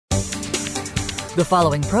The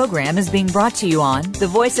following program is being brought to you on the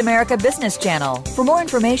Voice America Business Channel. For more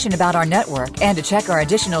information about our network and to check our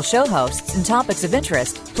additional show hosts and topics of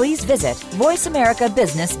interest, please visit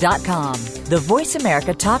voiceamericabusiness.com. The Voice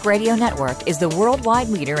America Talk Radio Network is the worldwide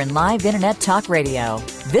leader in live Internet talk radio.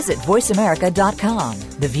 Visit voiceamerica.com.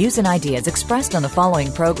 The views and ideas expressed on the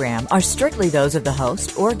following program are strictly those of the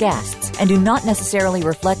host or guests and do not necessarily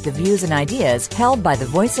reflect the views and ideas held by the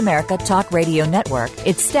Voice America Talk Radio Network,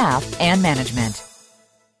 its staff, and management.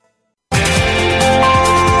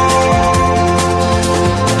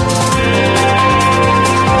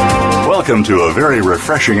 Welcome to a very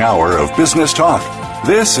refreshing hour of business talk.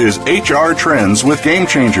 This is HR Trends with Game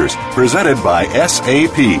Changers, presented by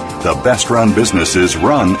SAP. The best-run businesses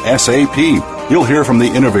run SAP. You'll hear from the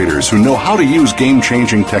innovators who know how to use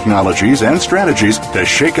game-changing technologies and strategies to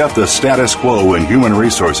shake up the status quo in human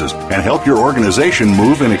resources and help your organization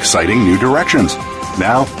move in exciting new directions.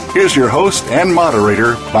 Now, here's your host and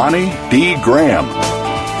moderator, Bonnie D. Graham.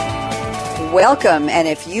 Welcome, and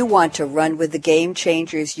if you want to run with the Game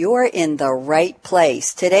Changers, you're in the right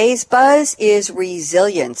place. Today's buzz is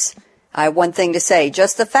resilience. I have one thing to say,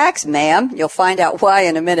 just the facts, ma'am. You'll find out why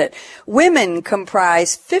in a minute. Women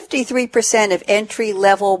comprise 53% of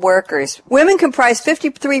entry-level workers. Women comprise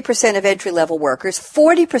 53% of entry-level workers,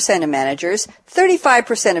 40% of managers,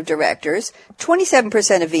 35% of directors,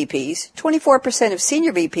 27% of VPs, 24% of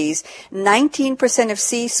senior VPs, 19% of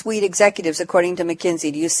C-suite executives, according to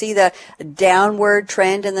McKinsey. Do you see the downward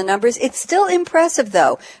trend in the numbers? It's still impressive,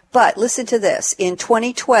 though. But listen to this. In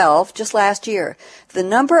 2012, just last year, the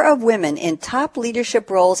number of women in top leadership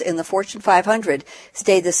roles in the Fortune 500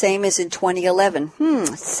 stayed the same as in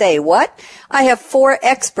 2011. Say what? I have 4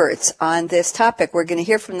 experts on this topic. We're going to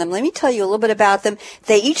hear from them. Let me tell you a little bit about them.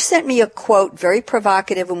 They each sent me a quote, very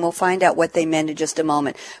provocative, and we'll find out what they meant in just a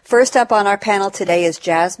moment. First up on our panel today is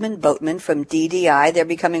Jasmine Boatman from DDI. They're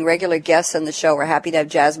becoming regular guests on the show. We're happy to have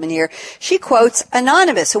Jasmine here. She quotes,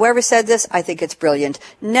 anonymous. Whoever said this, I think it's brilliant.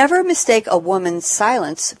 Never mistake a woman's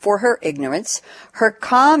silence for her ignorance, her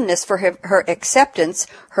calmness for her acceptance,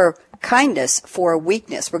 her kindness for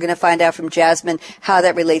weakness. We're going to find out from Jasmine how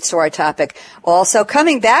that relates to our topic. Also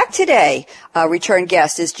coming back today, a return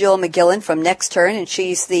guest is Jill McGillan from Nextturn, and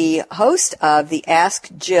she's the host of the Ask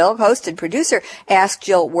Jill, host and producer, Ask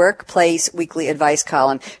Jill Workplace Weekly Advice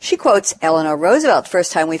column. She quotes Eleanor Roosevelt.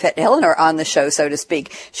 First time we've had Eleanor on the show, so to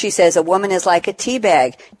speak. She says, a woman is like a tea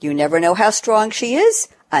bag. You never know how strong she is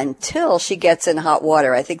until she gets in hot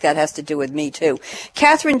water. I think that has to do with me, too.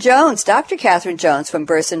 Catherine Jones, Dr. Catherine Jones from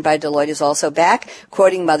Burson by Deloitte is also back,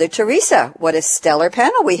 quoting Mother Teresa. What a stellar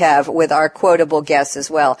panel we have with our quotable guests as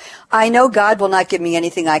well. I know God will not give me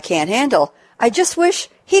anything I can't handle. I just wish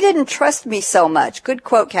He didn't trust me so much. Good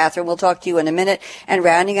quote, Catherine. We'll talk to you in a minute. And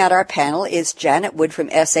rounding out our panel is Janet Wood from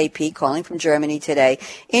SAP, calling from Germany today.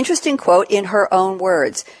 Interesting quote in her own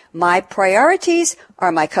words. My priorities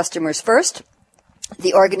are my customers first,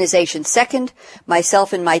 the organization second,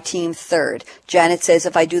 myself and my team third. Janet says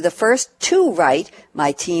if I do the first 2 right,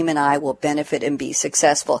 my team and I will benefit and be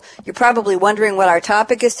successful. You're probably wondering what our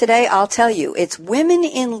topic is today. I'll tell you. It's Women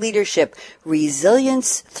in Leadership,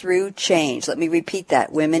 Resilience Through Change. Let me repeat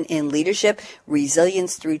that. Women in Leadership,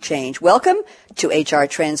 Resilience Through Change. Welcome to HR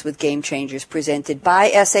Trends with Game Changers, presented by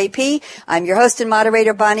SAP. I'm your host and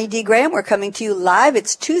moderator, Bonnie D. Graham. We're coming to you live.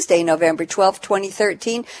 It's Tuesday, November 12th,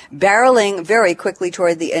 2013, barreling very quickly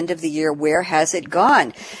toward the end of the year. Where has it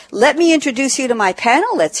gone? Let me introduce you to my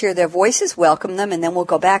panel. Let's hear their voices, welcome them, and then we'll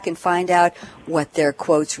go back and find out what their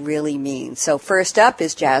quotes really mean. So first up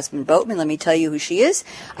is Jasmine Boatman. Let me tell you who she is.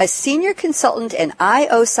 A senior consultant and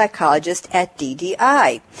IO psychologist at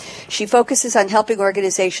DDI. She focuses on helping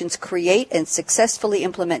organizations create and successfully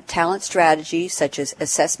implement talent strategies such as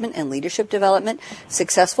assessment and leadership development,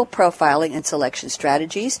 successful profiling and selection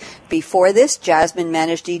strategies. Before this, Jasmine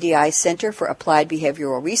managed DDI's Center for Applied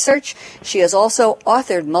Behavioral Research. She has also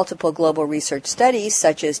authored multiple global research studies,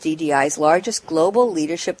 such as DDI's largest global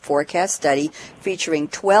leadership forecast study featuring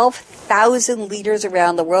 12,000 leaders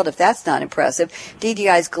around the world, if that's not impressive,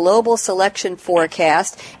 DDI's global selection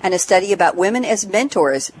forecast, and a study about women as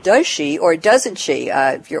mentors. Does she or doesn't she?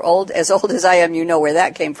 If you're as old as I am, you know where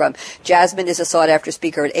that came from. Jasmine is a sought-after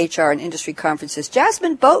speaker at HR and industry conferences.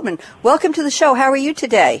 Jasmine Boatman, welcome to the show. How are you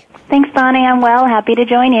today? Thanks, Bonnie. I'm well. Happy to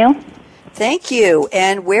join you. Thank you.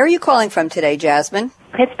 And where are you calling from today, Jasmine?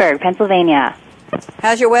 Pittsburgh, Pennsylvania.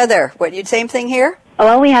 How's your weather? Same thing here?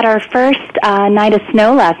 Well, we had our first night of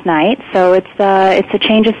snow last night, so it's a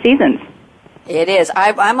change of seasons. It is.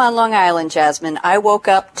 I'm on Long Island, Jasmine. I woke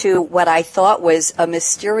up to what I thought was a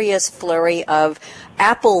mysterious flurry of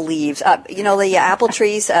apple leaves, the apple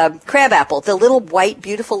trees, crab apple, the little white,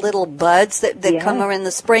 beautiful little buds that come around in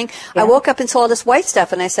the spring. I woke up and saw all this white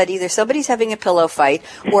stuff, and I said, either somebody's having a pillow fight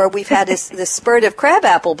or we've had this spurt of crab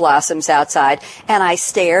apple blossoms outside. And I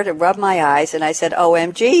stared and rubbed my eyes, and I said,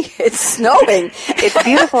 OMG, it's snowing. It's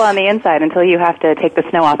beautiful on the inside until you have to take the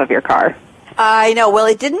snow off of your car. I know. Well,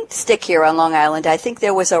 it didn't stick here on Long Island. I think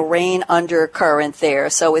there was a rain undercurrent there,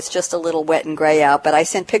 so it's just a little wet and gray out. But I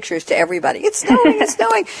sent pictures to everybody. It's snowing, it's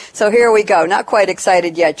snowing. So here we go. Not quite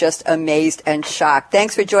excited yet, just amazed and shocked.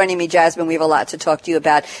 Thanks for joining me, Jasmine. We have a lot to talk to you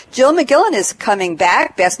about. Jill McGillen is coming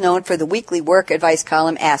back, best known for the weekly work advice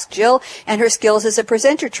column Ask Jill, and her skills as a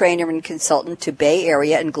presenter, trainer, and consultant to Bay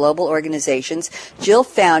Area and global organizations. Jill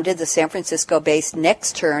founded the San Francisco-based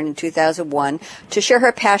Next Turn in 2001 to share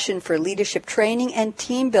her passion for leadership training and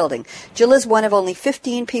team building. Jill is one of only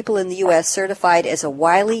 15 people in the U.S. certified as a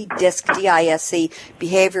Wiley DISC DISC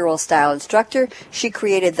behavioral style instructor. She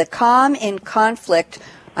created the Calm in Conflict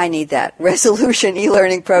resolution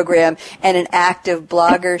e-learning program and an active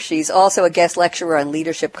blogger. She's also a guest lecturer on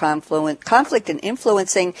leadership conflict and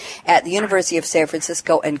influencing at the University of San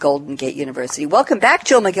Francisco and Golden Gate University. Welcome back,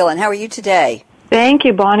 Jill McGillen. How are you today? Thank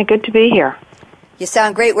you, Bonnie. Good to be here. You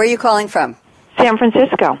sound great. Where are you calling from? San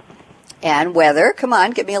Francisco. And weather. Come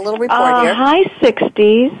on, give me a little report here. High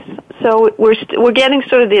 60s. So we're getting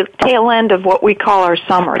sort of the tail end of what we call our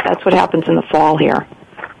summer. That's what happens in the fall here.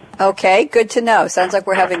 Okay, good to know. Sounds like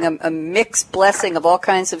we're having a mixed blessing of all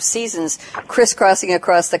kinds of seasons crisscrossing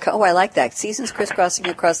across the country. Oh, I like that. Seasons crisscrossing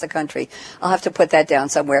across the country. I'll have to put that down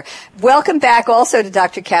somewhere. Welcome back also to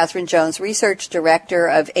Dr. Catherine Jones, Research Director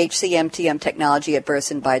of HCMTM Technology at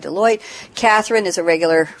Burson by Deloitte. Catherine is a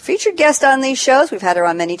regular featured guest on these shows. We've had her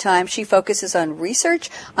on many times. She focuses on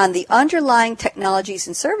research on the underlying technologies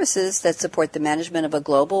and services that support the management of a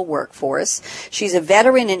global workforce. She's a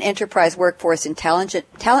veteran in enterprise workforce and talent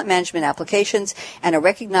management applications and a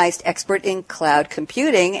recognized expert in cloud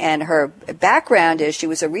computing. And her background is she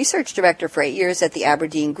was a research director for 8 years at the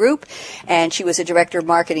Aberdeen Group, and she was a director of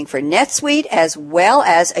marketing for NetSuite, as well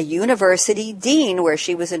as a university dean where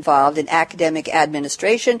she was involved in academic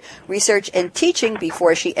administration, research, and teaching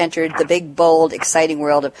before she entered the big, bold, exciting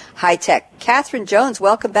world of high tech. Catherine Jones,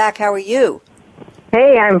 welcome back. How are you?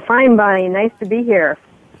 Hey, I'm fine, Bonnie. Nice to be here.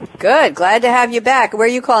 Good. Glad to have you back. Where are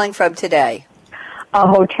you calling from today? A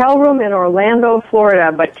hotel room in Orlando,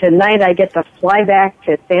 Florida, but tonight I get to fly back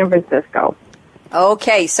to San Francisco.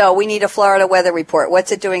 Okay, so we need a Florida weather report. What's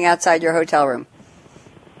it doing outside your hotel room?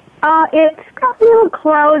 It's got a little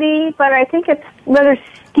cloudy, but I think it's rather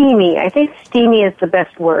steamy. I think steamy is the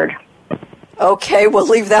best word. Okay, we'll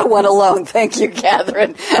leave that one alone. Thank you,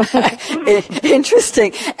 Catherine.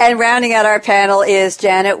 Interesting. And rounding out our panel is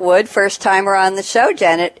Janet Wood, first timer on the show.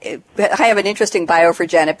 Janet, I have an interesting bio for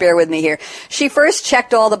Janet. Bear with me here. She first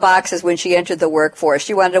checked all the boxes when she entered the workforce.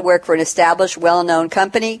 She wanted to work for an established, well-known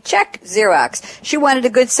company. Check, Xerox. She wanted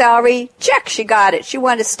a good salary. Check, she got it. She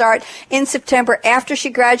wanted to start in September after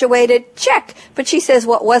she graduated. Check. But she says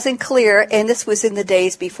what wasn't clear, and this was in the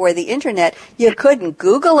days before the internet, you couldn't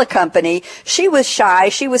Google a company. She was shy.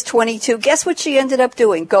 She was 22. Guess what she ended up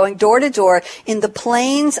doing? Going door to door in the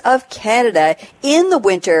plains of Canada in the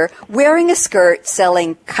winter, wearing a skirt,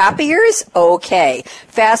 selling copiers? Okay.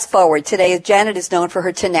 Fast forward. Today, Janet is known for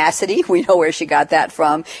her tenacity. We know where she got that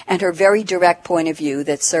from. And her very direct point of view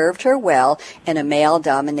that served her well in a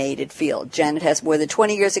male-dominated field. Janet has more than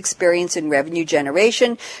 20 years experience in revenue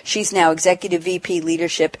generation. She's now Executive VP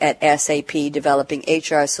Leadership at SAP, developing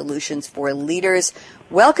HR solutions for leaders.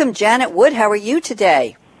 Welcome, Janet Wood. How are you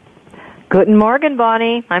today? Guten Morgen,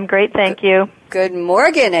 Bonnie. I'm great, thank you. Good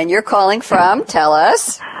morning. And you're calling from, tell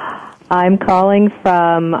us. I'm calling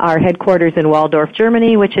from our headquarters in Waldorf,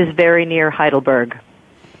 Germany, which is very near Heidelberg.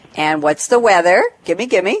 And what's the weather?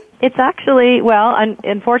 Gimme. It's actually,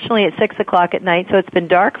 unfortunately it's 6 o'clock at night, so it's been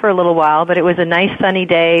dark for a little while, but it was a nice sunny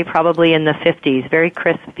day, probably in the 50s. Very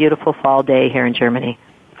crisp, beautiful fall day here in Germany.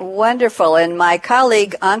 Wonderful. And my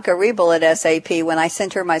colleague, Anka Riebel at SAP, when I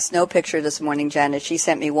sent her my snow picture this morning, Janet, she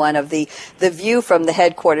sent me one of the view from the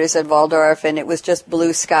headquarters at Waldorf, and it was just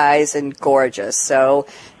blue skies and gorgeous. So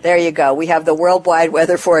there you go. We have the worldwide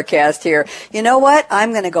weather forecast here. You know what? I'm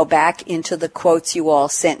going to go back into the quotes you all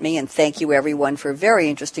sent me, and thank you, everyone, for very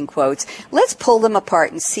interesting quotes. Let's pull them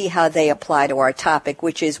apart and see how they apply to our topic,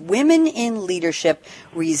 which is Women in Leadership,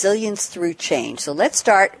 Resilience Through Change. So let's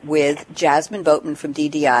start with Jasmine Boatman from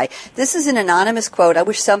DDI. This is an anonymous quote. I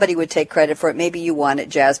wish somebody would take credit for it. Maybe you want it,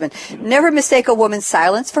 Jasmine. Never mistake a woman's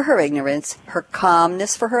silence for her ignorance, her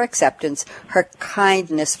calmness for her acceptance, her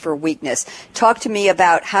kindness for weakness. Talk to me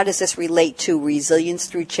about how does this relate to resilience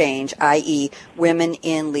through change, i.e., women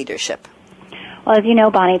in leadership? Well, as you know,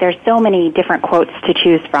 Bonnie, there's so many different quotes to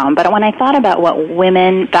choose from. But when I thought about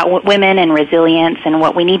women and resilience and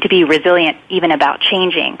what we need to be resilient even about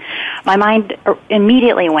changing, my mind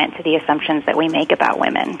immediately went to the assumptions that we make about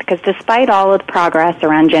women. Because despite all of the progress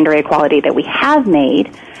around gender equality that we have made,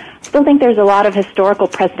 I still think there's a lot of historical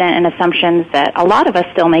precedent and assumptions that a lot of us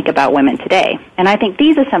still make about women today. And I think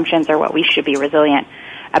these assumptions are what we should be resilient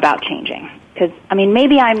about changing. Because,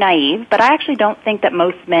 maybe I'm naive, but I actually don't think that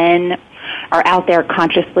most men are out there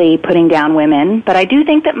consciously putting down women, but I do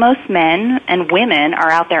think that most men and women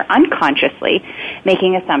are out there unconsciously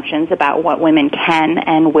making assumptions about what women can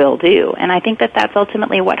and will do. And I think that that's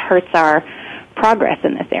ultimately what hurts our progress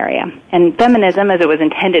in this area. And feminism, as it was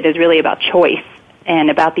intended, is really about choice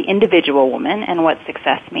and about the individual woman and what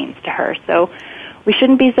success means to her. So we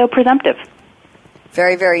shouldn't be so presumptive.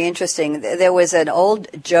 Very, very interesting. There was an old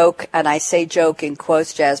joke, and I say joke in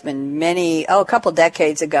quotes, Jasmine, a couple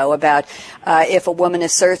decades ago about if a woman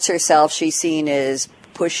asserts herself, she's seen as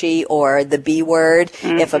pushy or the B word.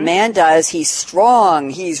 Mm-hmm. If a man does, he's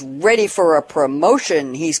strong, he's ready for a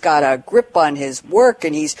promotion, he's got a grip on his work,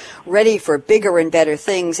 and he's ready for bigger and better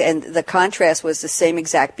things. And the contrast was the same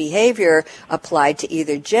exact behavior applied to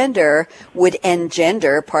either gender would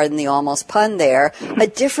engender, pardon the almost pun there, a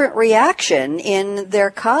different reaction in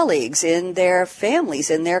their colleagues, in their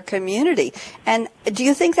families, in their community. And do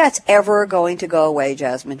you think that's ever going to go away,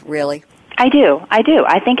 Jasmine, really? I do.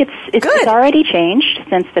 I think it's already changed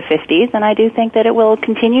since the 50s, and I do think that it will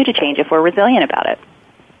continue to change if we're resilient about it.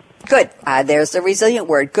 Good. There's the resilient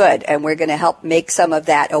word. Good. And we're going to help make some of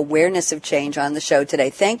that awareness of change on the show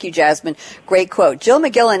today. Thank you, Jasmine. Great quote. Jill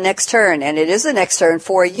McGillen, next turn, and it is the next turn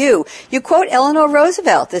for you. You quote Eleanor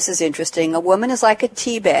Roosevelt. This is interesting. A woman is like a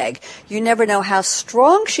tea bag. You never know how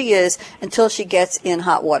strong she is until she gets in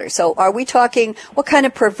hot water. So are we talking, what kind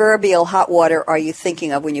of proverbial hot water are you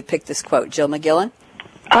thinking of when you pick this quote? Jill McGillen?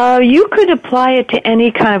 You could apply it to any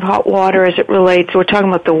kind of hot water as it relates. We're talking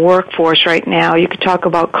about the workforce right now. You could talk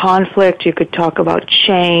about conflict. You could talk about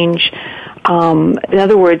change. In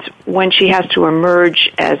other words, when she has to emerge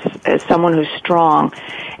as someone who's strong.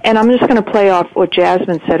 And I'm just going to play off what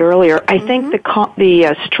Jasmine said earlier. I think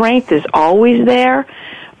the strength is always there,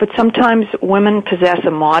 but sometimes women possess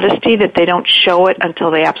a modesty that they don't show it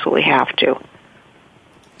until they absolutely have to.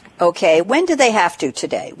 Okay, when do they have to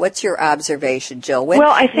today? What's your observation, Jill?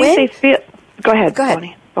 I think they feel... Go ahead.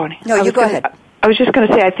 Bonnie. No, you go ahead. I was just going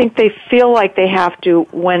to say, I think they feel like they have to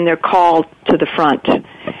when they're called to the front.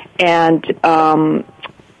 And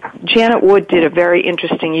Janet Wood did a very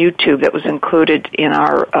interesting YouTube that was included in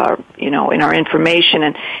our, in our information.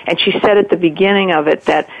 And she said at the beginning of it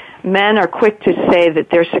that men are quick to say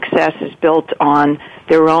that their success is built on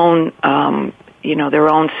their own their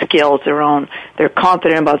own skills, they're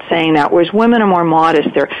confident about saying that, whereas women are more modest.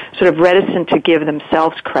 They're sort of reticent to give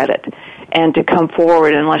themselves credit and to come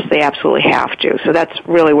forward unless they absolutely have to. So that's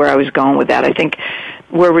really where I was going with that. I think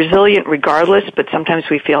we're resilient regardless, but sometimes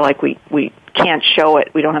we feel like we can't show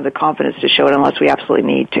it. We don't have the confidence to show it unless we absolutely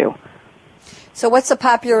need to. So what's the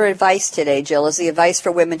popular advice today, Jill? Is the advice for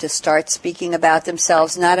women to start speaking about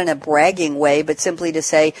themselves, not in a bragging way, but simply to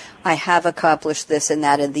say, I have accomplished this and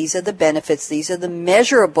that, and these are the benefits, these are the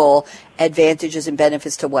measurable advantages and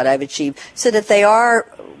benefits to what I've achieved, so that they are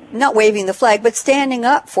not waving the flag, but standing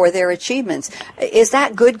up for their achievements. Is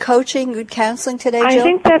that good coaching, good counseling today, Jill? I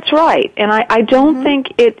think that's right. And I don't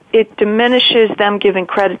think it diminishes them giving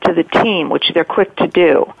credit to the team, which they're quick to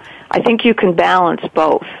do. I think you can balance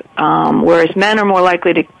both. Whereas men are more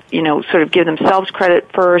likely to, sort of give themselves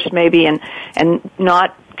credit first maybe and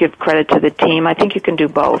not give credit to the team. I think you can do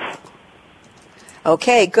both.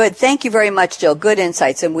 Okay, good. Thank you very much, Jill. Good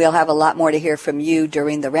insights, and we'll have a lot more to hear from you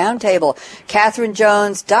during the roundtable. Catherine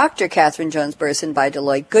Jones, Dr. Catherine Jones Burson by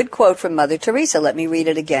Deloitte. Good quote from Mother Teresa. Let me read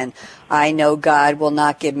it again. I know God will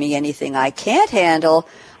not give me anything I can't handle.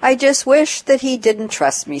 I just wish that he didn't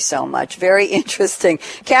trust me so much. Very interesting.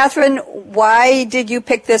 Catherine, why did you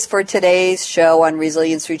pick this for today's show on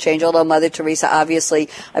Resilience Through Change? Although Mother Teresa, obviously,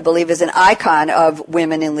 I believe, is an icon of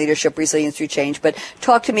women in leadership, resilience through change. But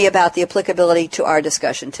talk to me about the applicability to our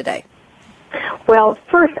discussion today. Well,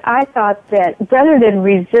 first, I thought that rather than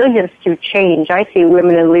resilience through change, I see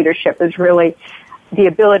women in leadership as really the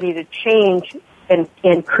ability to change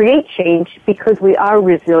and create change because we are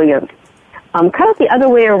resilient. Kind of the other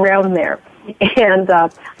way around there. And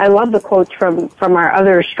I love the quotes from our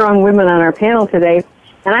other strong women on our panel today.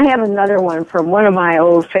 And I have another one from one of my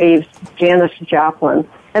old faves, Janis Joplin.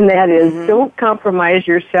 And that is, don't compromise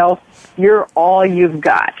yourself. You're all you've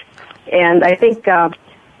got. And I think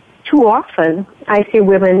too often I see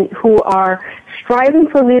women who are striving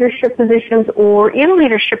for leadership positions or in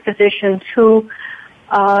leadership positions who,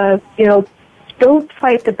 don't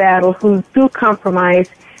fight the battle, who do compromise,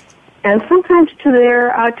 and sometimes to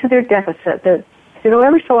their deficit. That,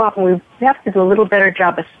 every so often we have to do a little better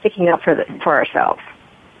job of sticking up for ourselves.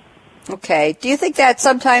 Okay. Do you think that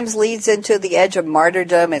sometimes leads into the edge of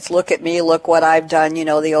martyrdom? It's look at me, look what I've done.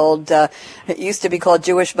 The old, it used to be called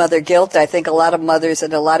Jewish mother guilt. I think a lot of mothers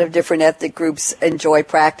and a lot of different ethnic groups enjoy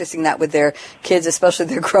practicing that with their kids, especially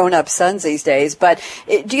their grown-up sons these days. But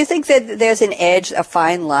do you think that there's an edge, a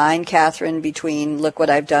fine line, Catherine, between look what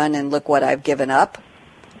I've done and look what I've given up?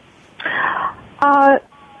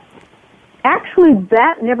 Actually,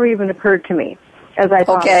 that never even occurred to me as I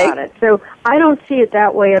thought about it. So I don't see it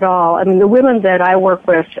that way at all. I mean, the women that I work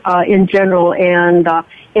with in general and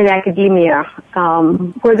in academia,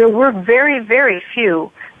 where there were very, very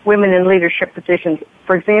few women in leadership positions.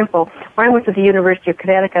 For example, when I went to the University of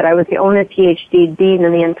Connecticut, I was the only PhD dean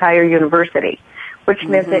in the entire university, which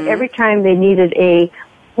meant that every time they needed a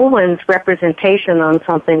woman's representation on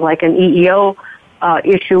something like an EEO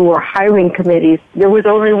issue or hiring committees, there was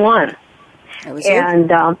only one.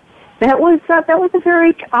 That was a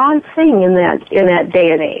very odd thing in that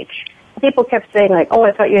day and age. People kept saying like, "Oh,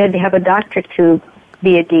 I thought you had to have a doctorate to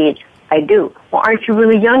be a dean." I do. Well, aren't you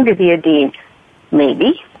really young to be a dean?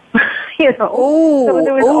 Maybe. So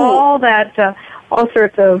there was all that, all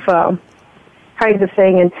sorts of kinds of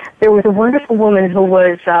thing. And there was a wonderful woman who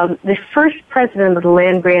was the first president of the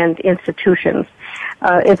land-grant institutions,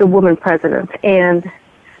 as a woman president, and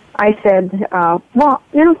I said, well,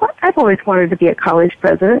 you know what? I've always wanted to be a college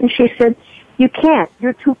president. And she said, you can't.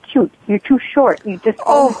 You're too cute. You're too short. You just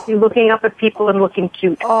always be looking up at people and looking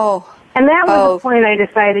cute. And that was the point I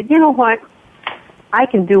decided, you know what? I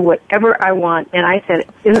can do whatever I want. And I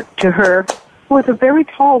said to her, who was a very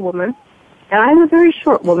tall woman, and I'm a very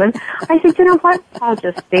short woman, I said, you know what? I'll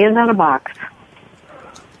just stand on a box.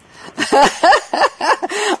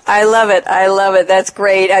 I love it. I love it. That's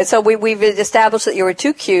great. So we've established that you were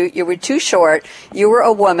too cute, you were too short, you were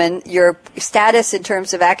a woman, your status in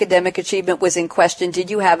terms of academic achievement was in question. Did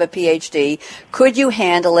you have a PhD? Could you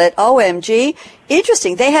handle it? OMG.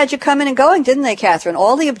 Interesting. They had you coming and going, didn't they, Catherine?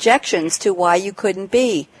 All the objections to why you couldn't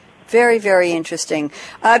be. Very, very interesting.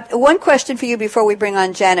 One question for you before we bring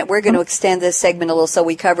on Janet. We're going to extend this segment a little so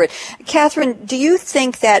we cover it. Catherine, do you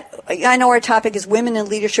think that, I know our topic is women in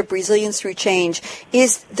leadership, resilience through change.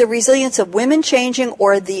 Is the resilience of women changing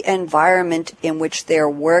or the environment in which they're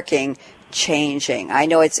working changing? I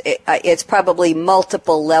know it's probably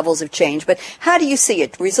multiple levels of change, but how do you see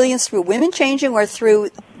it? Resilience through women changing or through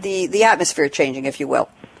the atmosphere changing, if you will?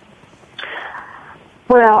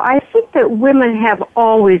 Well, I think that women have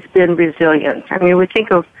always been resilient. I mean, we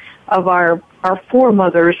think of our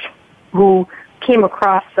foremothers who came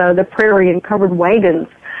across the prairie in covered wagons,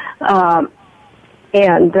 and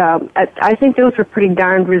I think those are pretty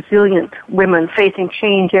darn resilient women facing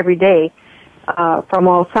change every day from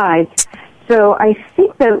all sides. So I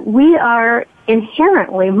think that we are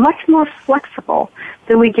inherently much more flexible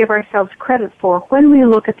than we give ourselves credit for when we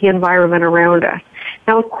look at the environment around us.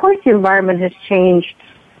 Now, of course, the environment has changed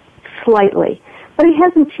slightly, but it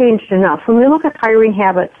hasn't changed enough. When we look at hiring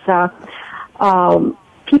habits,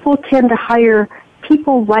 people tend to hire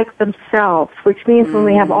people like themselves, which means when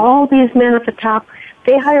we have all these men at the top,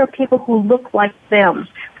 they hire people who look like them,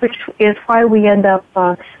 which is why we end up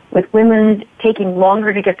with women taking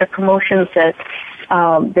longer to get the promotions that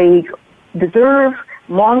they deserve,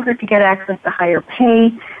 longer to get access to higher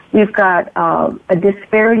pay. We've got a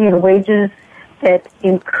disparity in wages that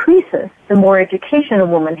increases the more education a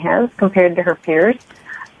woman has compared to her peers.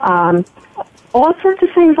 All sorts of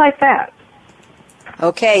things like that.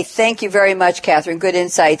 Okay, thank you very much, Catherine. Good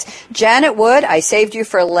insights. Janet Wood, I saved you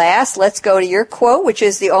for last. Let's go to your quote, which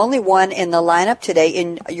is the only one in the lineup today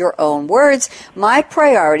in your own words. My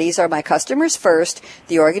priorities are my customers first,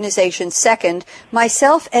 the organization second,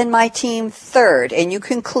 myself and my team third. And you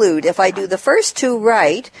conclude, if I do the first two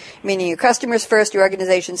right, meaning your customers first, your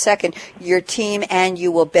organization second, your team and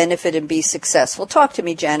you will benefit and be successful. Talk to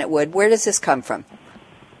me, Janet Wood. Where does this come from?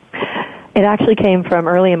 It actually came from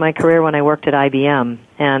early in my career when I worked at IBM,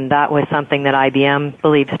 and that was something that IBM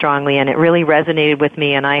believed strongly, and it really resonated with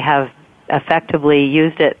me, and I have effectively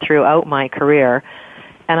used it throughout my career.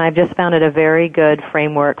 And I've just found it a very good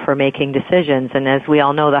framework for making decisions. And as we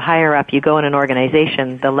all know, the higher up you go in an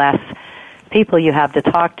organization, the less people you have to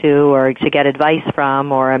talk to or to get advice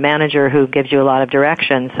from, or a manager who gives you a lot of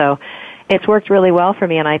direction. So it's worked really well for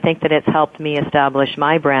me, and I think that it's helped me establish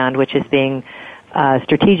my brand, which is being a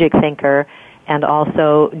strategic thinker and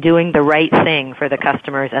also doing the right thing for the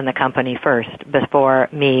customers and the company first before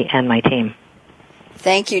me and my team.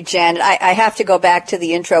 Thank you, Janet. I have to go back to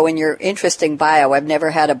the intro in your interesting bio. I've never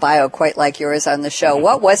had a bio quite like yours on the show.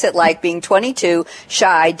 What was it like being 22,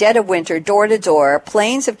 shy, dead of winter, door to door,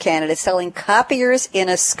 plains of Canada, selling copiers in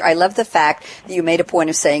a skirt? I love the fact that you made a point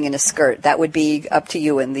of saying in a skirt. That would be up to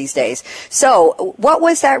you in these days. So what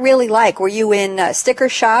was that really like? Were you in sticker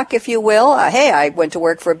shock, if you will? Hey, I went to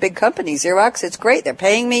work for a big company, Xerox. It's great. They're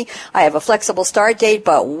paying me. I have a flexible start date,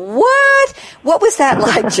 but what? What was that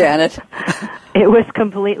like, Janet? It was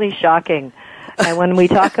completely shocking. And when we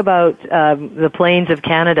talk about the plains of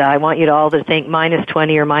Canada, I want you to all to think minus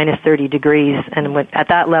 20 or minus 30 degrees. And at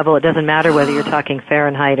that level, it doesn't matter whether you're talking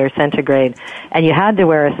Fahrenheit or centigrade. And you had to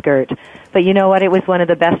wear a skirt. But you know what? It was one of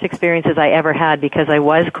the best experiences I ever had because I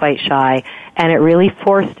was quite shy. And it really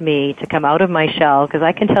forced me to come out of my shell. Because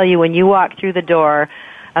I can tell you, when you walk through the door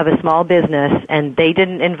of a small business and they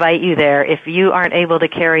didn't invite you there, if you aren't able to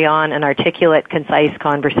carry on an articulate, concise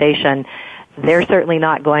conversation, they're certainly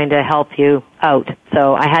not going to help you out.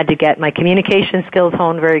 So I had to get my communication skills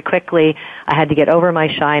honed very quickly. I had to get over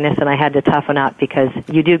my shyness, and I had to toughen up because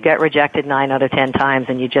you do get rejected 9 out of 10 times,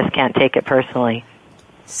 and you just can't take it personally.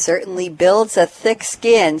 Certainly builds a thick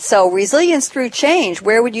skin. So resilience through change,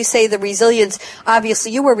 where would you say the resilience,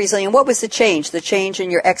 obviously you were resilient, what was the change? The change in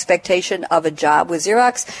your expectation of a job with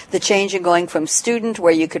Xerox, the change in going from student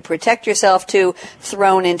where you could protect yourself to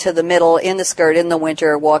thrown into the middle, in the skirt, in the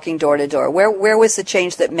winter, walking door to door. Where was the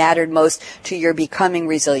change that mattered most to your becoming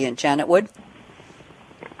resilient, Janet Wood?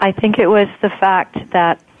 I think it was the fact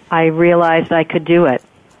that I realized I could do it.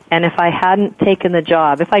 And if I hadn't taken the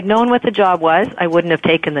job, if I'd known what the job was, I wouldn't have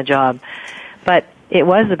taken the job. But it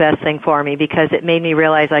was the best thing for me because it made me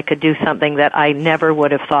realize I could do something that I never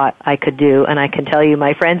would have thought I could do. And I can tell you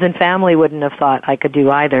my friends and family wouldn't have thought I could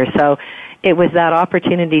do either. So it was that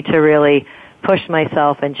opportunity to really push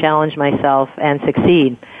myself and challenge myself and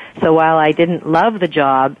succeed. So while I didn't love the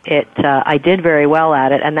job, I did very well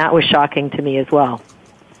at it, and that was shocking to me as well.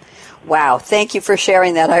 Wow. Thank you for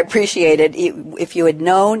sharing that. I appreciate it. If you had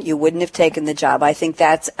known, you wouldn't have taken the job. I think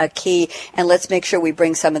that's a key. And let's make sure we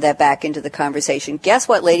bring some of that back into the conversation. Guess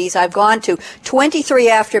what, ladies? I've gone to 23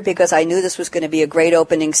 after because I knew this was going to be a great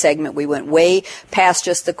opening segment. We went way past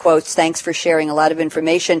just the quotes. Thanks for sharing a lot of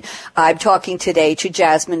information. I'm talking today to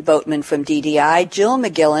Jasmine Boatman from DDI, Jill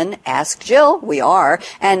McGillen, Ask Jill, we are,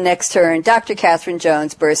 and next turn, Dr. Catherine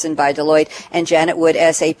Jones, Burson by Deloitte, and Janet Wood,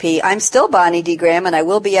 SAP. I'm still Bonnie D. Graham, and I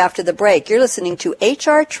will be after the break. You're listening to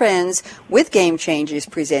HR Trends with Game Changers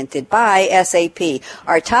presented by SAP.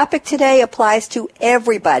 Our topic today applies to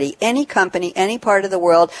everybody, any company, any part of the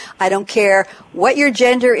world. I don't care what your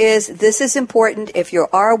gender is. This is important. If you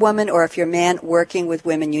are a woman or if you're a man working with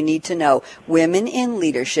women, you need to know women in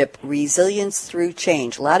leadership, resilience through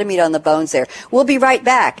change. A lot of meat on the bones there. We'll be right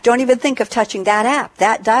back. Don't even think of touching that app,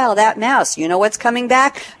 that dial, that mouse. You know what's coming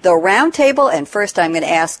back? The round table. And first I'm going to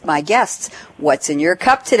ask my guests, what's in your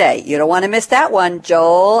cup today? You don't want to miss that one.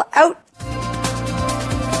 Joel, out.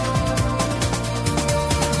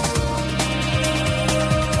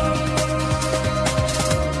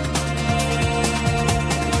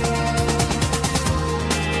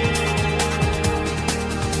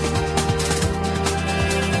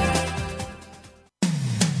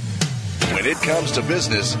 When it comes to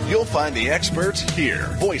business, you'll find the experts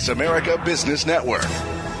here. Voice America Business Network.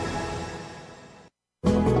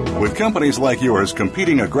 With companies like yours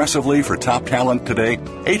competing aggressively for top talent today,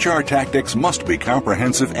 HR tactics must be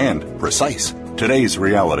comprehensive and precise. Today's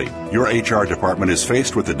reality. Your HR department is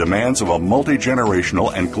faced with the demands of a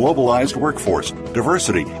multi-generational and globalized workforce,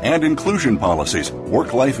 diversity and inclusion policies,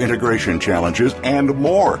 work-life integration challenges, and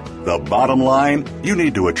more. The bottom line, you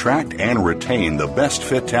need to attract and retain the best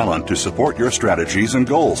fit talent to support your strategies and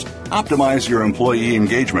goals, optimize your employee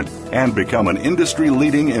engagement, and become an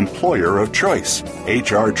industry-leading employer of choice.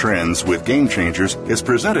 HR Trends with Game Changers is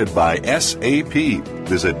presented by SAP.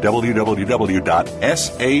 Visit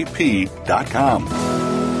www.sap.com.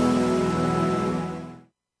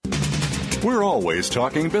 We're always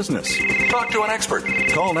talking business. Talk to an expert.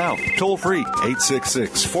 Call now, toll free,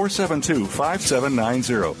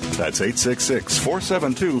 866-472-5790. That's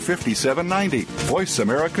 866-472-5790. Voice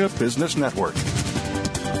America Business Network.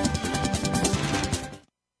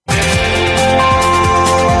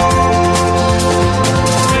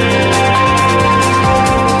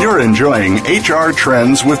 You're enjoying HR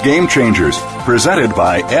Trends with Game Changers, presented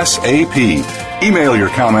by SAP. Email your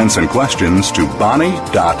comments and questions to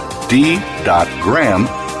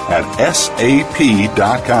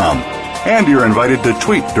bonnie.d.graham@sap.com. And you're invited to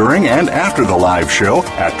tweet during and after the live show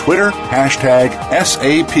at Twitter, #SAPRADIO.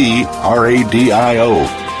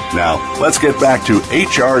 Now, let's get back to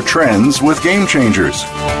HR Trends with Game Changers.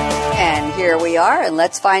 here we are, and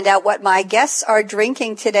let's find out what my guests are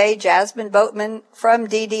drinking today. Jasmine Boatman from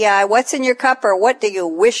DDI. What's in your cup, or what do you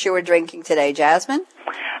wish you were drinking today, Jasmine?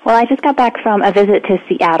 Well, I just got back from a visit to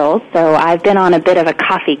Seattle, so I've been on a bit of a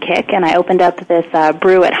coffee kick, and I opened up this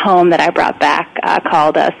brew at home that I brought back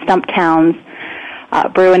called Stumptown's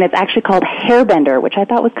brew, and it's actually called Hairbender, which I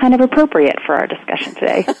thought was kind of appropriate for our discussion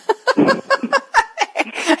today.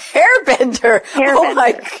 Hairbender. Oh,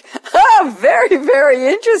 my. Oh, very, very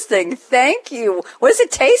interesting. Thank you. What does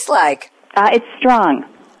it taste like? It's strong.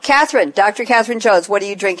 Catherine, Dr. Catherine Jones, what are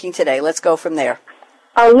you drinking today? Let's go from there.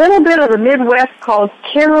 A little bit of the Midwest called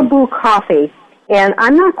caribou coffee. And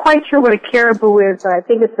I'm not quite sure what a caribou is. I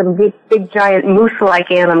think it's a big giant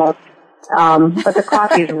moose-like animal. But the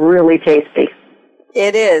coffee is really tasty.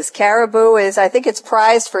 It is. Caribou is, I think it's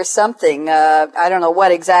prized for something. I don't know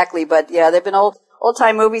what exactly, but yeah, there've been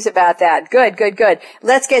old-time movies about that. Good.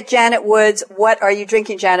 Let's get Janet Woods. What are you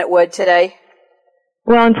drinking, Janet Wood, today?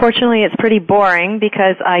 Well, unfortunately, it's pretty boring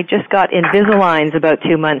because I just got Invisaligns about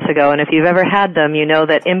 2 months ago, and if you've ever had them, you know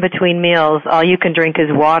that in between meals, all you can drink is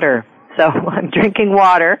water. So I'm drinking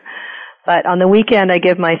water. But on the weekend, I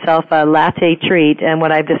give myself a latte treat, and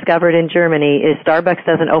what I've discovered in Germany is Starbucks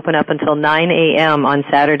doesn't open up until 9 a.m. on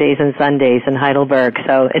Saturdays and Sundays in Heidelberg.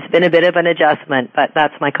 So it's been a bit of an adjustment, but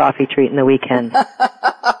that's my coffee treat in the weekend.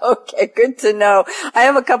 Okay, good to know. I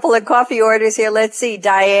have a couple of coffee orders here. Let's see.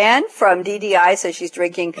 Diane from DDI says she's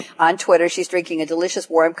drinking, on Twitter, she's drinking a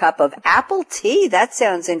delicious warm cup of apple tea. That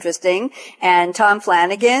sounds interesting. And Tom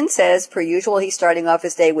Flanagan says, per usual, he's starting off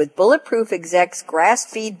his day with Bulletproof Execs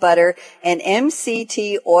grass-feed butter and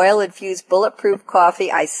MCT oil-infused bulletproof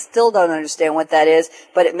coffee. I still don't understand what that is,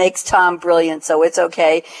 but it makes Tom brilliant, so it's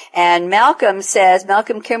okay. And Malcolm says,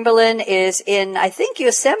 Malcolm Kimberlin is in, I think,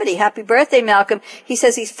 Yosemite. Happy birthday, Malcolm. He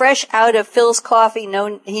says he's fresh out of Phil's Coffee.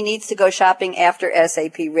 No, he needs to go shopping after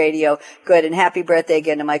SAP Radio. Good, and happy birthday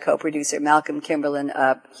again to my co-producer, Malcolm Kimberlin,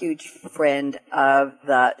 a huge friend of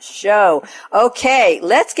the show. Okay,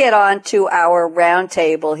 let's get on to our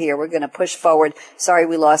roundtable here. We're going to push forward. Sorry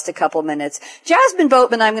we lost a couple minutes. Jasmine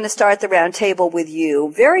Boatman, I'm going to start the roundtable with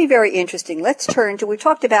you. Very, very interesting. Let's turn to, we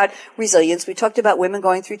talked about resilience. We talked about women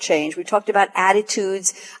going through change. We talked about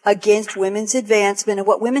attitudes against women's advancement and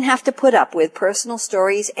what women have to put up with, personal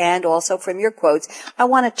stories, and also from your quotes. I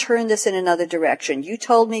want to turn this in another direction. You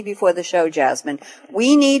told me before the show, Jasmine,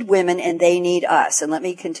 we need women and they need us. And let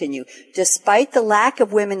me continue. Despite the lack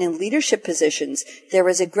of women in leadership positions, there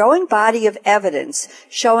is a growing body of evidence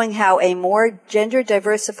showing how a more gender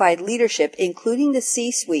diversified leadership, including the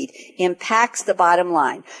C-suite, impacts the bottom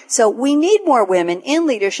line. So we need more women in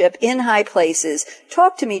leadership in high places.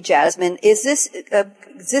 Talk to me, Jasmine. Is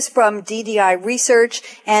this from DDI research?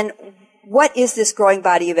 And what is this growing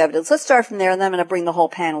body of evidence? Let's start from there, and then I'm going to bring the whole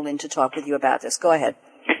panel in to talk with you about this. Go ahead.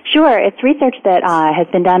 Sure, it's research that has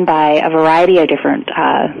been done by a variety of different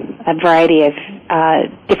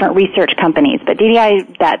research companies. But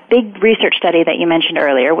DDI, that big research study that you mentioned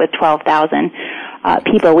earlier with 12,000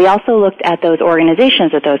 people, we also looked at those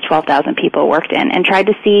organizations that those 12,000 people worked in and tried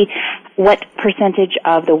to see what percentage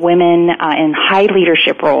of the women in high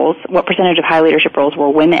leadership roles, what percentage of high leadership roles were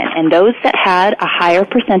women. And those that had a higher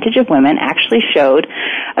percentage of women actually showed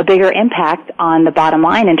a bigger impact on the bottom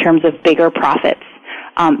line in terms of bigger profits,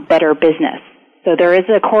 better business. So there is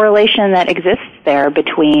a correlation that exists there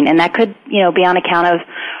between, and that could, be on account of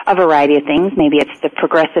a variety of things. Maybe it's the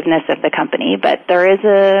progressiveness of the company, but there is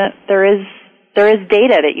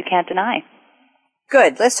data that you can't deny.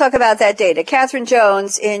 Good. Let's talk about that data. Catherine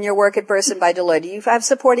Jones, in your work at Burson by Deloitte, do you have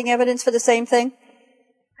supporting evidence for the same thing?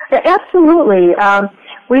 Yeah, absolutely.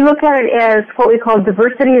 We look at it as what we call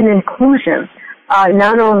diversity and inclusion.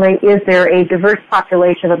 Not only is there a diverse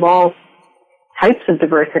population of all types of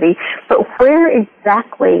diversity, but where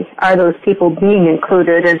exactly are those people being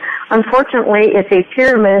included? And unfortunately, it's a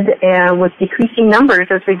pyramid with decreasing numbers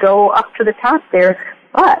as we go up to the top there.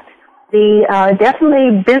 But the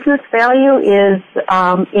definitely business value is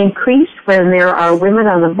increased when there are women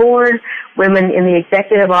on the board, women in the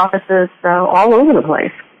executive offices, all over the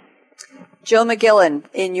place. Jill McGillen,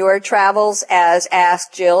 in your travels as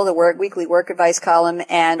Ask Jill, the weekly work advice column,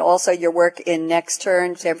 and also your work in Next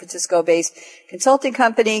Turn, San Francisco-based consulting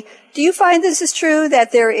company, do you find this is true,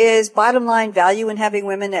 that there is bottom line value in having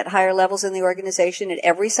women at higher levels in the organization at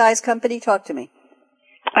every size company? Talk to me.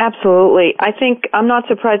 Absolutely. I think I'm not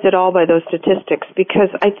surprised at all by those statistics, because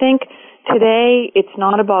I think today it's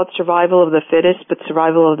not about survival of the fittest, but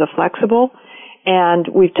survival of the flexible. And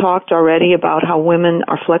we've talked already about how women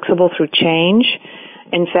are flexible through change.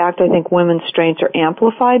 In fact, I think women's strengths are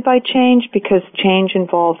amplified by change because change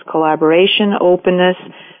involves collaboration, openness,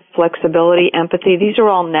 flexibility, empathy. These are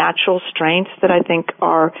all natural strengths that I think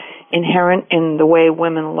are inherent in the way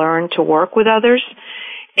women learn to work with others.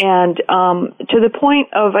 And to the point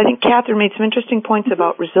of, I think Catherine made some interesting points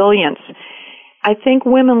about resilience. I think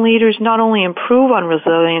women leaders not only improve on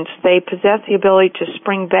resilience, they possess the ability to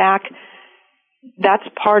spring back. That's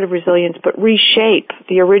part of resilience, but reshape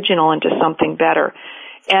the original into something better.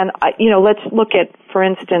 And, let's look at, for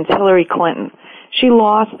instance, Hillary Clinton. She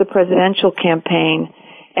lost the presidential campaign,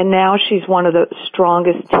 and now she's one of the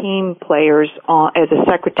strongest team players as a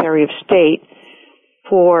Secretary of State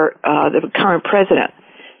for the current president.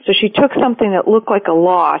 So she took something that looked like a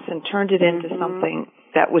loss and turned it into something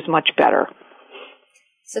that was much better.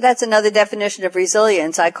 So that's another definition of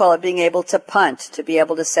resilience. I call it being able to punt, to be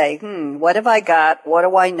able to say, what have I got? What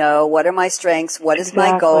do I know? What are my strengths? What is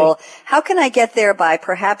my goal? How can I get there by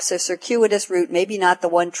perhaps a circuitous route, maybe not the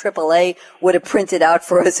one AAA would have printed out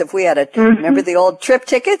for us if we had remember the old trip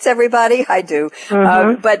tickets, everybody? I do.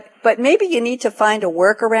 But maybe you need to find a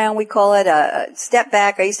workaround, we call it, a step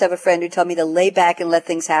back. I used to have a friend who told me to lay back and let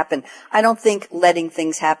things happen. I don't think letting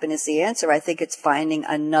things happen is the answer. I think it's finding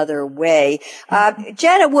another way.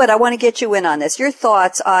 Janet Wood, I want to get you in on this. Your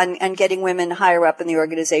thoughts on getting women higher up in the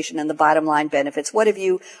organization and the bottom line benefits. What have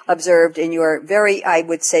you observed in your very, I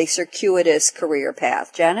would say, circuitous career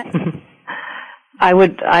path? Janet? I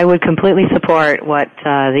would completely support what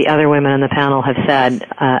the other women on the panel have said,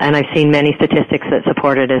 and I've seen many statistics that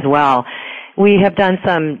support it as well. We have done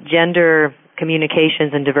some gender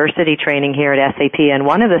communications and diversity training here at SAP, and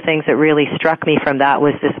one of the things that really struck me from that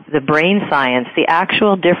was the brain science, the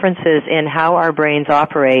actual differences in how our brains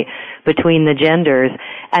operate between the genders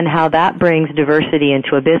and how that brings diversity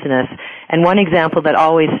into a business. And one example that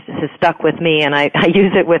always has stuck with me, and I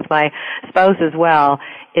use it with my spouse as well,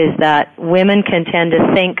 is that women can tend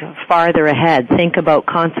to think farther ahead, think about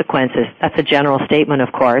consequences. That's a general statement,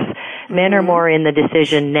 of course. Men are more in the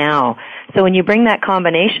decision now. So when you bring that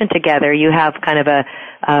combination together, you have kind of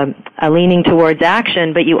a leaning towards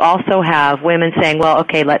action, but you also have women saying, well,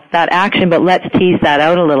 okay, let's that action, but let's tease that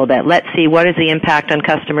out a little bit. Let's see what is the impact on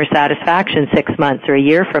customer satisfaction 6 months or a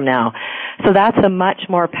year from now. So that's a much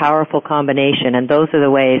more powerful combination, and those are the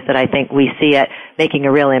ways that I think we see it making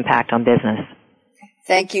a real impact on business.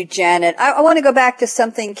 Thank you, Janet. I want to go back to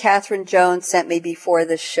something Catherine Jones sent me before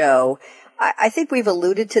the show. I think we've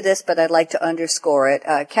alluded to this, but I'd like to underscore it.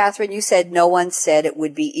 Catherine, you said no one said it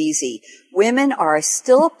would be easy. Women are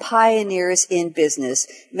still pioneers in business.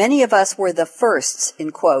 Many of us were the firsts, in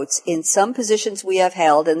quotes, in some positions we have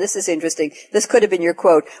held, and this is interesting. This could have been your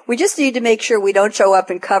quote. We just need to make sure we don't show up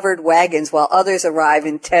in covered wagons while others arrive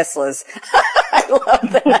in Teslas. I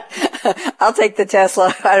love that. I'll take the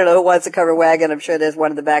Tesla. I don't know who wants a covered wagon. I'm sure there's one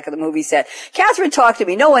in the back of the movie set. Catherine, talk to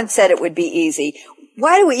me. No one said it would be easy.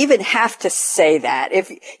 Why do we even have to say that? If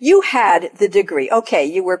you had the degree, okay,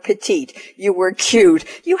 you were petite, you were cute,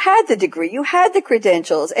 you had the degree, you had the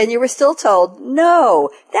credentials, and you were still told, no,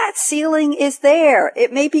 that ceiling is there.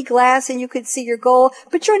 It may be glass and you could see your goal,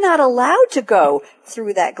 but you're not allowed to go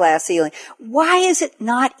through that glass ceiling. Why is it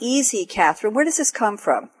not easy, Catherine? Where does this come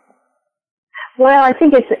from? Well, I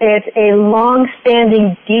think it's a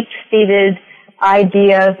long-standing, deep-seated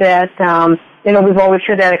idea that, we've always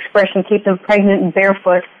heard that expression, keep them pregnant and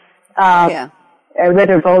barefoot. A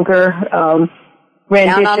rather vulgar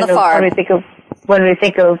rendition down on the of farm. when we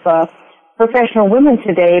think of professional women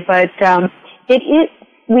today. But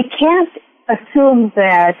we can't assume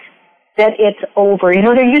that it's over.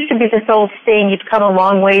 There used to be this old saying, "You've come a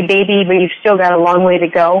long way, baby, but you've still got a long way to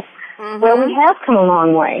go." Mm-hmm. Well, we have come a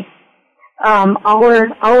long way.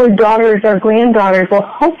 Our daughters, our granddaughters will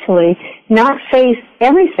hopefully not face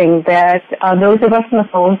everything that those of us on the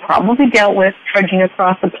phone probably dealt with trudging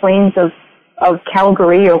across the plains of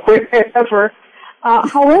Calgary or wherever.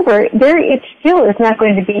 However, it still is not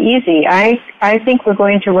going to be easy. I think we're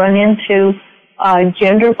going to run into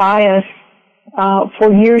gender bias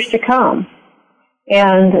for years to come,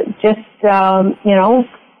 and just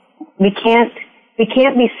we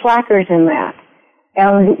can't be slackers in that.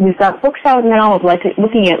 And we've got books out now of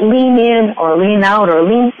looking at lean in or lean out or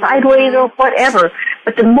lean sideways or whatever.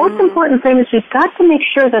 But the most important thing is we've got to make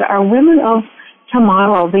sure that our women of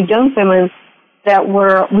tomorrow, the young women that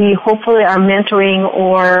we hopefully are mentoring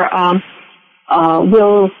or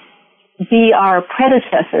will be our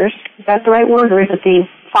predecessors. Is that the right word, or is it the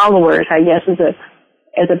followers? I guess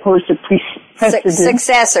as opposed to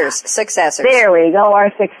successors. There we go,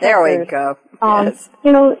 our successors. There we go. Yes.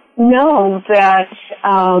 Know that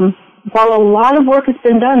while a lot of work has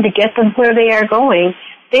been done to get them where they are going,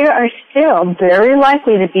 they are still very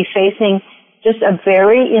likely to be facing just a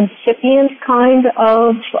very incipient kind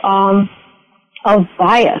of of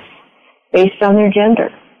bias based on their gender.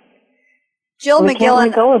 Jill we McGillen, can't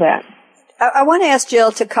let go of that. I want to ask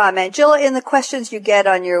Jill to comment. Jill, in the questions you get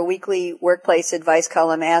on your weekly workplace advice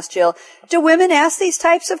column, ask Jill, do women ask these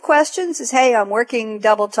types of questions? Is, hey, I'm working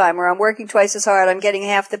double time, or I'm working twice as hard, I'm getting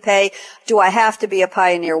half the pay. Do I have to be a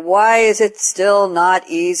pioneer? Why is it still not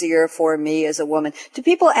easier for me as a woman? Do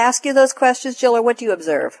people ask you those questions, Jill, or what do you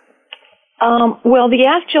observe? Well, the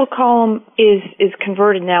Ask Jill column is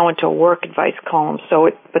converted now into a work advice column.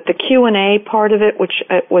 But the Q&A part of it, which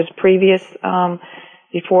was previous,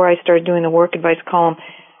 before I started doing the work advice column,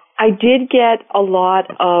 I did get a lot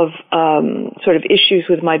of sort of issues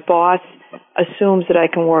with my boss. Assumes that I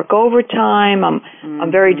can work overtime.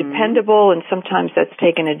 I'm very dependable, and sometimes that's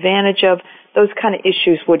taken advantage of. Those kind of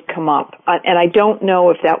issues would come up, and I don't know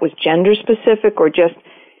if that was gender specific or just,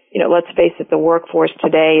 let's face it, the workforce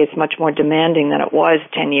today is much more demanding than it was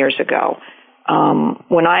 10 years ago.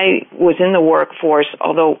 When I was in the workforce,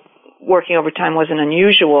 although working overtime wasn't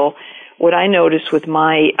unusual, what I notice with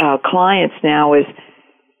my clients now is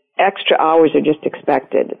extra hours are just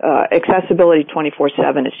expected. Accessibility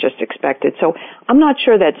 24/7 is just expected. So I'm not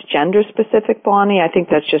sure that's gender specific, Bonnie. I think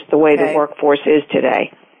that's just the way the workforce is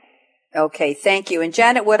today. Okay, thank you. And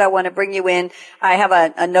Janet Wood, I want to bring you in. I have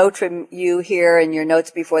a note from you here in your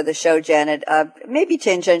notes before the show, Janet, maybe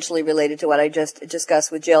tangentially related to what I just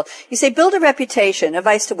discussed with Jill. You say, build a reputation,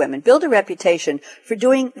 advice to women, build a reputation for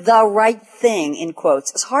doing the right thing, in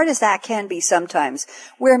quotes, as hard as that can be sometimes,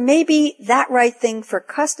 where maybe that right thing for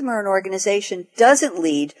customer and organization doesn't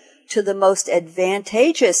lead to the most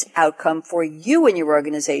advantageous outcome for you and your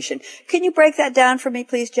organization. Can you break that down for me,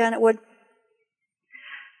 please, Janet Wood?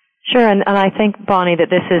 Sure, and I think, Bonnie,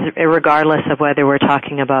 that this is regardless of whether we're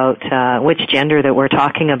talking about which gender that we're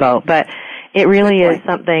talking about, but it really is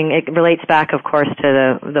something, it relates back, of course,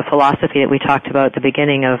 to the philosophy that we talked about at the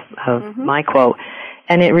beginning of my quote,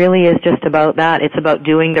 and it really is just about that. It's about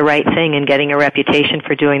doing the right thing and getting a reputation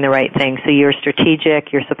for doing the right thing. So you're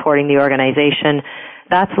strategic, you're supporting the organization.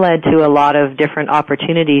 That's led to a lot of different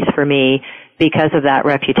opportunities for me because of that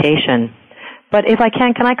reputation. But if I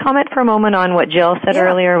can I comment for a moment on what Jill said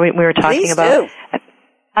earlier we were talking Please about? Do.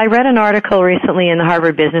 I read an article recently in the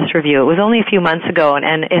Harvard Business Review. It was only a few months ago,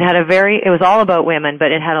 and it had it was all about women,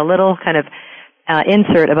 but it had a little kind of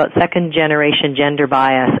insert about second generation gender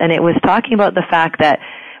bias. And it was talking about the fact that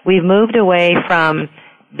we've moved away from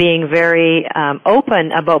being very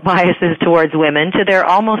open about biases towards women to they're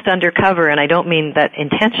almost undercover, and I don't mean that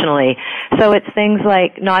intentionally. So it's things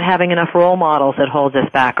like not having enough role models that holds us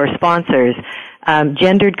back, or sponsors,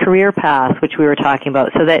 gendered career paths, which we were talking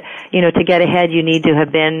about, so that, to get ahead you need to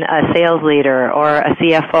have been a sales leader or a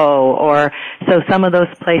CFO, or so some of those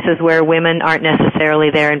places where women aren't necessarily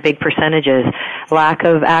there in big percentages, lack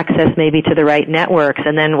of access maybe to the right networks,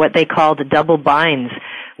 and then what they called double binds,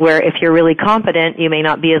 where if you're really competent, you may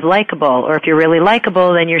not be as likable, or if you're really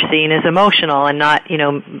likable, then you're seen as emotional and not,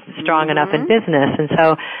 strong enough in business. And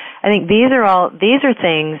so I think these are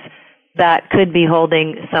things that could be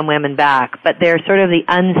holding some women back, but they're sort of the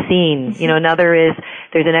unseen.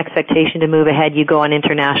 There's an expectation to move ahead. You go on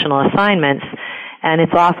international assignments, and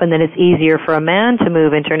it's often that it's easier for a man to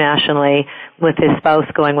move internationally with his spouse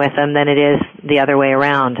going with him than it is the other way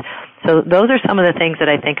around. So those are some of the things that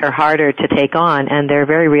I think are harder to take on, and they're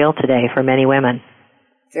very real today for many women.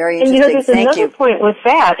 Very interesting. And there's another point with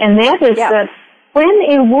that, and that is that when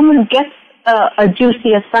a woman gets a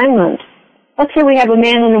juicy assignment, let's say we have a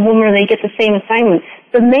man and a woman and they get the same assignment,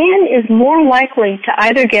 the man is more likely to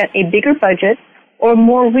either get a bigger budget or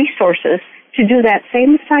more resources to do that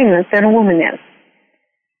same assignment than a woman is.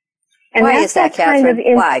 And why that's is that, kind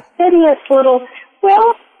Catherine? of insidious little,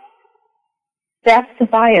 that's the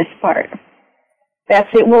bias part. That's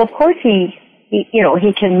it. Well, of course he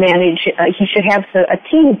can manage, he should have a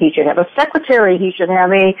team, he should have a secretary, he should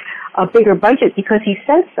have a bigger budget because he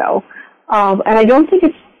says so. And I don't think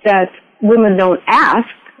it's that women don't ask.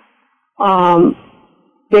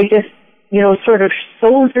 They just, sort of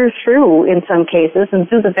soldier through in some cases and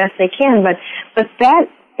do the best they can, but that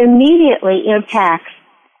immediately impacts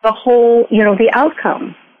the whole, the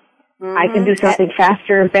outcome. Mm-hmm. I can do something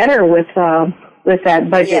faster and better with that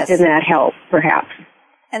budget and that help, perhaps.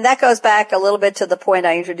 And that goes back a little bit to the point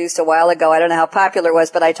I introduced a while ago. I don't know how popular it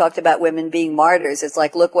was, but I talked about women being martyrs. It's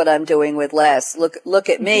like, look what I'm doing with less. Look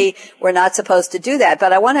at me. We're not supposed to do that.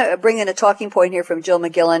 But I want to bring in a talking point here from Jill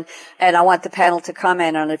McGillen, and I want the panel to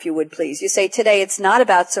comment on it, if you would, please. You say today it's not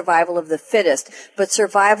about survival of the fittest, but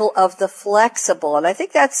survival of the flexible. And I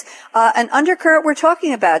think that's an undercurrent we're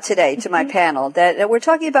talking about today to my panel, that we're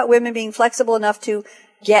talking about women being flexible enough to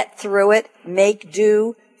get through it, make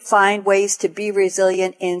do, find ways to be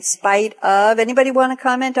resilient in spite of? Anybody want to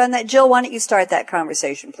comment on that? Jill, why don't you start that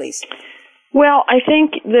conversation, please? Well, I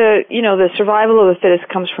think the survival of the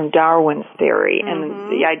fittest comes from Darwin's theory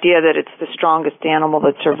and the idea that it's the strongest animal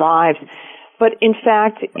that survives. But in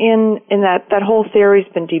fact, in that whole theory's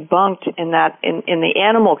been debunked in the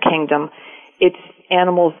animal kingdom, it's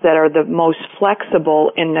animals that are the most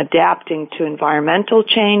flexible in adapting to environmental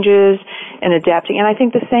changes and adapting. And I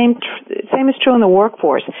think the same is true in the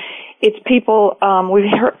workforce. It's people,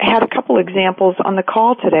 we've had a couple examples on the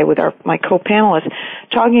call today with my co-panelists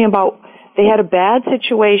talking about they had a bad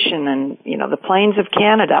situation in, the plains of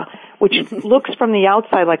Canada, which looks from the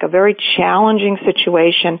outside like a very challenging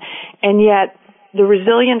situation, and yet the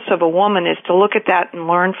resilience of a woman is to look at that and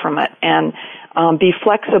learn from it and be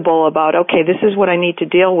flexible about, okay, this is what I need to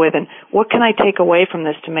deal with and what can I take away from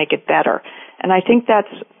this to make it better. And I think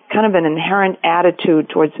that's kind of an inherent attitude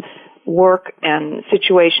towards work and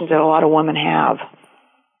situations that a lot of women have.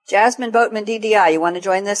 Jasmine Boatman, DDI, you want to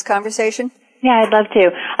join this conversation? Yeah, I'd love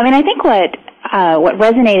to. I mean, I think what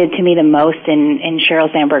resonated to me the most in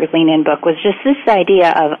Sheryl Sandberg's Lean In book was just this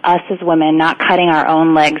idea of us as women not cutting our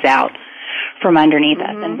own legs out from underneath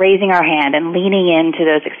us and raising our hand and leaning into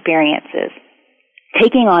those experiences,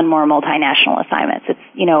 taking on more multinational assignments.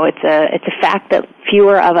 It's a fact that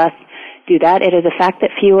fewer of us do that. It is a fact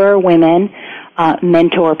that fewer women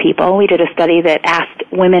mentor people. We did a study that asked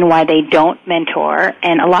women why they don't mentor,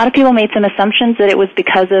 and a lot of people made some assumptions that it was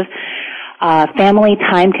because of family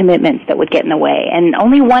time commitments that would get in the way. And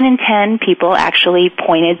only 1 in 10 people actually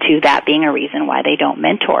pointed to that being a reason why they don't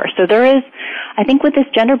mentor. So there is, I think with this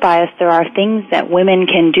gender bias, there are things that women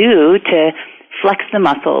can do to flex the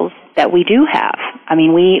muscles that we do have. I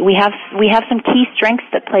mean, we have some key strengths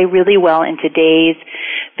that play really well in today's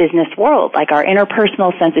business world. Like our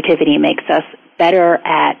interpersonal sensitivity makes us better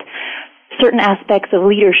at certain aspects of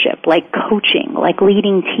leadership, like coaching, like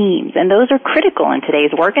leading teams. And those are critical in today's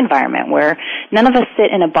work environment where none of us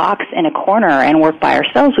sit in a box in a corner and work by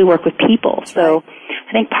ourselves. We work with people. So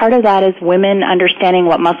I think part of that is women understanding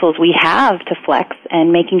what muscles we have to flex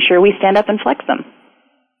and making sure we stand up and flex them.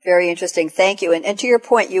 Very interesting. Thank you. And to your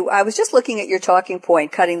point, I was just looking at your talking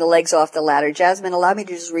point, cutting the legs off the ladder. Jasmine, allow me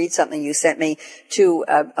to just read something you sent me to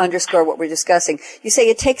underscore what we're discussing. You say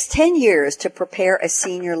it takes 10 years to prepare a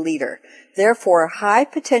senior leader. Therefore, high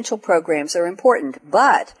potential programs are important,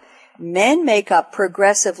 but men make up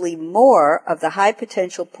progressively more of the high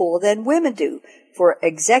potential pool than women do. For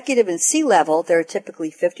executive and C-level, there are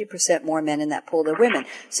typically 50% more men in that pool than women.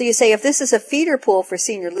 So you say if this is a feeder pool for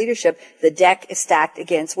senior leadership, the deck is stacked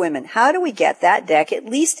against women. How do we get that deck at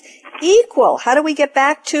least equal? How do we get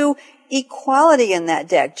back to equality in that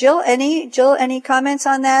deck? Jill, any comments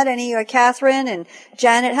on that? Catherine and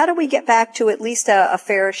Janet, how do we get back to at least a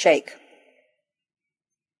fair shake?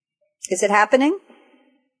 Is it happening?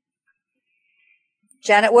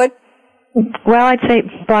 Janet Wood? Well, I'd say,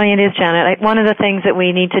 Bonnie, it is Janet. One of the things that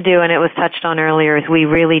we need to do, and it was touched on earlier, is we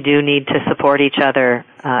really do need to support each other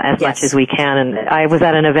as much as we can. And I was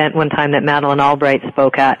at an event one time that Madeleine Albright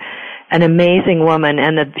spoke at, an amazing woman,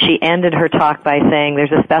 and she ended her talk by saying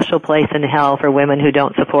there's a special place in hell for women who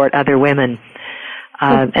don't support other women.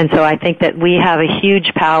 And so I think that we have a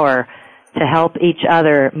huge power to help each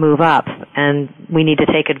other move up, and we need to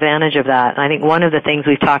take advantage of that. And I think one of the things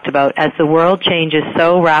we've talked about, as the world changes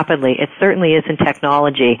so rapidly, it certainly is in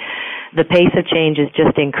technology, the pace of change is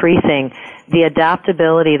just increasing. The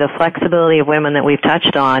adaptability, the flexibility of women that we've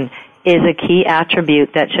touched on is a key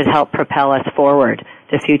attribute that should help propel us forward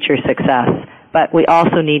to future success. But we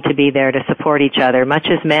also need to be there to support each other, much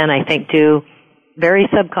as men, I think, do very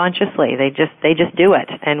subconsciously. They just do it,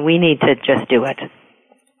 and we need to just do it.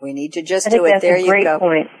 We need to just do it. There you go. That's a great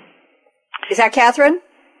point. Is that Catherine?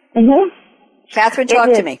 Mm-hmm. Catherine, talk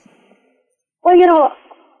to me. Well,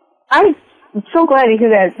 I'm so glad to hear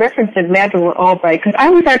that reference to Madeleine Albright, because I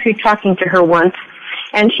was actually talking to her once,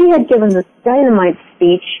 and she had given this dynamite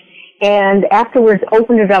speech, and afterwards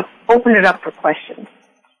opened it up for questions.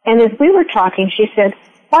 And as we were talking, she said,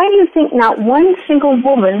 "Why do you think not one single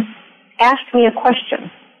woman asked me a question?"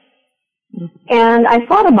 And I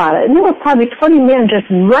thought about it, and there were probably 20 men just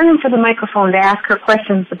running for the microphone to ask her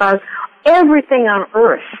questions about everything on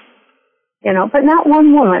earth, but not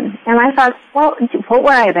one woman. And I thought, well, what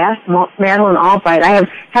would I have asked Madeleine Albright?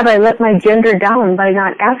 Have I let my gender down by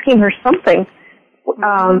not asking her something?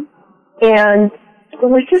 And it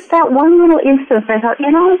was just that one little instance. I thought,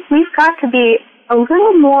 we've got to be a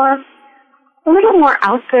little more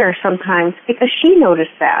out there sometimes, because she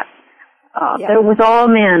noticed that. That it was all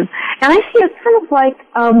men. And I see it kind of like,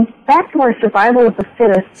 back to our survival of the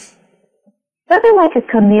fittest, rather like a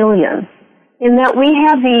chameleon. in that we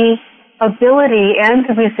have the ability and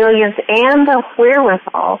the resilience and the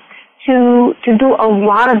wherewithal to do a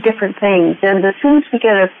lot of different things. And as soon as we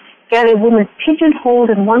get a woman pigeonholed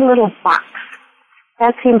in one little box,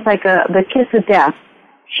 that seems like the kiss of death.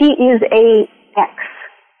 She is a X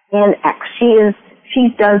and X. She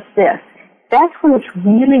does this. That's when it's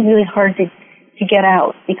really, really hard to get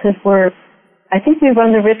out, because I think we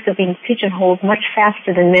run the risk of being pigeonholed much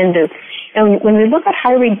faster than men do. And when we look at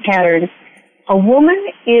hiring patterns, a woman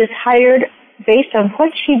is hired based on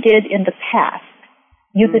what she did in the past.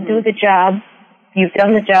 You could do the job, you've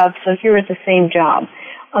done the job, so here is the same job.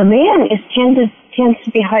 A man tends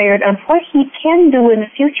to be hired on what he can do in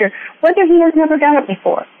the future, whether he has never done it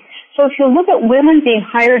before. So if you look at women being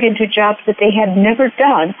hired into jobs that they had never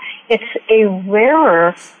done, it's a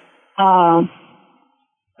rarer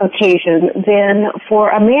occasion than for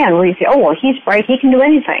a man where you say, oh, well, he's bright, he can do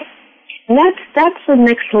anything. And that's the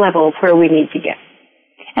next level of where we need to get.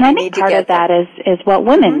 And I think part of that is what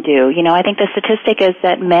women do. You know, I think the statistic is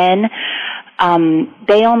that men,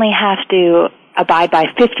 they only have to abide by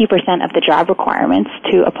 50% of the job requirements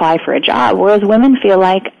to apply for a job, whereas women feel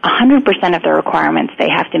like 100% of the requirements they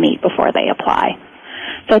have to meet before they apply.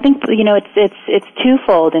 So I think, you know, it's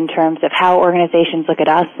twofold in terms of how organizations look at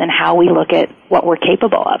us and how we look at what we're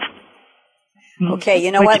capable of. Okay,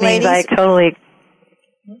 you know Which what, means ladies? I totally...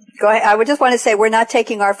 Go ahead. I would just want to say we're not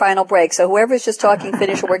taking our final break, so whoever's just talking,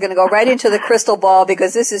 finish. We're going to go right into the crystal ball,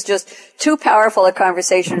 because this is just too powerful a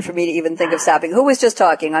conversation for me to even think of stopping. Who was just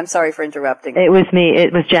talking? I'm sorry for interrupting. It was me.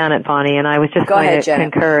 It was Janet, Bonnie, and I was just going to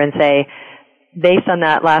concur and say, based on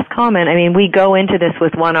that last comment, I mean, we go into this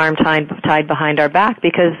with one arm tied behind our back,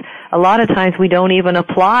 because a lot of times we don't even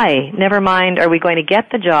apply. Never mind, are we going to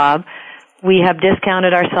get the job? We have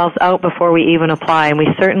discounted ourselves out before we even apply, and we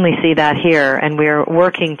certainly see that here, and we're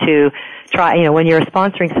working to try, you know, when you're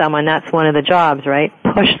sponsoring someone, that's one of the jobs, right?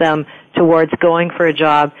 Push them towards going for a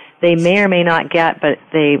job they may or may not get, but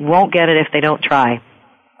they won't get it if they don't try.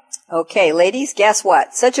 Okay, ladies, guess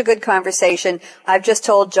what? Such a good conversation. I've just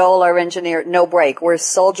told Joel, our engineer, no break. We're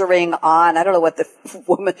soldiering on. I don't know what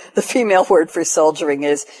the female word for soldiering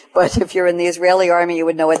is, but if you're in the Israeli army, you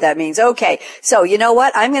would know what that means. Okay, so you know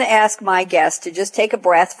what? I'm going to ask my guest to just take a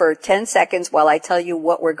breath for 10 seconds while I tell you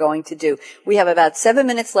what we're going to do. We have about 7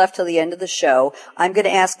 minutes left till the end of the show. I'm going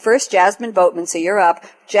to ask first Jasmine Boatman, so you're up.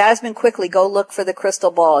 Jasmine, quickly go look for the crystal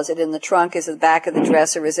ball. Is it in the trunk? Is it the back of the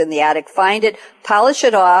dresser? Is it in the attic? Find it, polish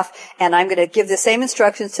it off, and I'm going to give the same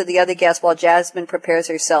instructions to the other guests while Jasmine prepares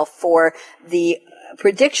herself for the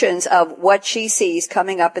predictions of what she sees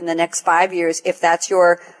coming up in the next 5 years, if that's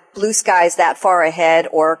your blue skies that far ahead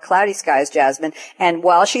or cloudy skies, Jasmine. And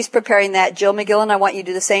while she's preparing that, Jill McGillen, I want you to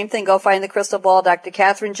do the same thing. Go find the crystal ball, Dr.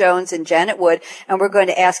 Catherine Jones and Janet Wood, and we're going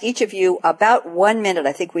to ask each of you about 1 minute.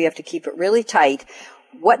 I think we have to keep it really tight.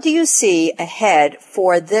 What do you see ahead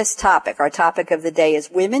for this topic? Our topic of the day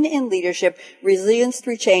is women in leadership, resilience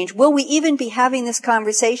through change. Will we even be having this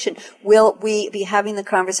conversation? Will we be having the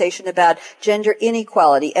conversation about gender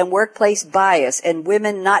inequality and workplace bias and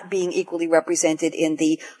women not being equally represented in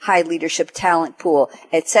the high leadership talent pool,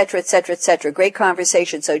 et cetera, et cetera, et cetera? Great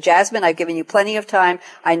conversation. So, Jasmine, I've given you plenty of time.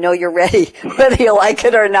 I know you're ready, whether you like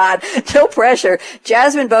it or not. No pressure.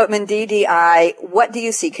 Jasmine Boatman, DDI, what do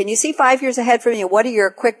you see? Can you see 5 years ahead from you? What are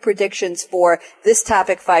your quick predictions for this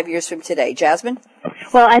topic 5 years from today? Jasmine?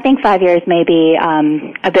 Well, I think 5 years may be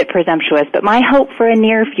a bit presumptuous, but my hope for a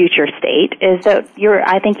near future state is that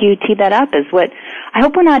I think you teed that up as what, I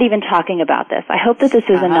hope we're not even talking about this. I hope that this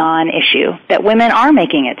is a non-issue, that women are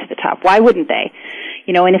making it to the top. Why wouldn't they?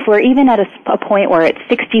 You know, and if we're even at a point where it's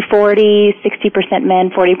 60-40, 60% men,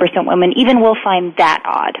 40% women, even we'll find that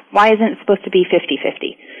odd. Why isn't it supposed to be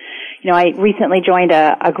 50-50? You know, I recently joined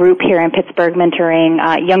a group here in Pittsburgh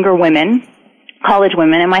mentoring younger women, college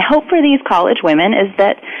women, and my hope for these college women is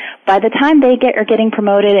that by the time they are getting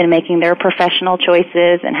promoted and making their professional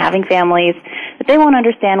choices and having families, that they won't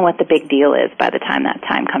understand what the big deal is by the time that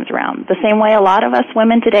time comes around. The same way a lot of us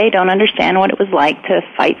women today don't understand what it was like to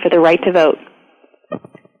fight for the right to vote.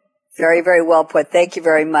 Very, very well put. Thank you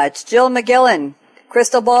very much. Jill McGillen,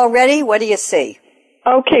 crystal ball ready? What do you see?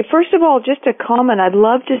 Okay, first of all, just a comment. I'd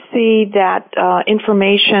love to see that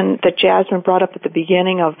information that Jasmine brought up at the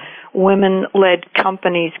beginning of women-led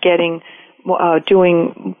companies doing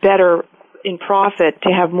better in profit to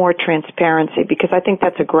have more transparency, because I think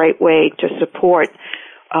that's a great way to support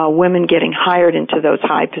women getting hired into those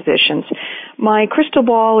high positions. My crystal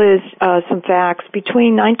ball is some facts.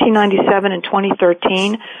 Between 1997 and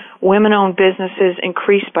 2013, women-owned businesses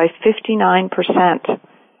increased by 59%.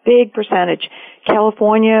 Big percentage.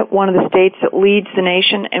 California, one of the states that leads the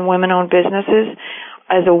nation in women-owned businesses,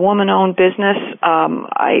 as a woman-owned business,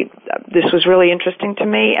 this was really interesting to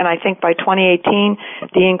me, and I think by 2018,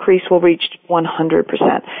 the increase will reach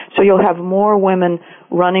 100%. So you'll have more women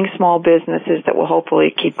running small businesses that will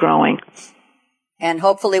hopefully keep growing. And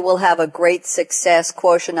hopefully we'll have a great success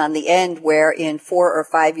quotient on the end where in 4 or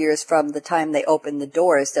 5 years from the time they open the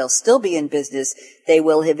doors, they'll still be in business. They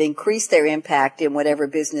will have increased their impact in whatever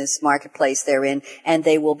business marketplace they're in, and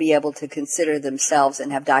they will be able to consider themselves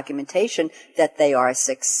and have documentation that they are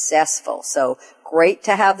successful. So great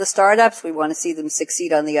to have the startups. We want to see them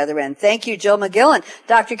succeed on the other end. Thank you, Jill McGillen.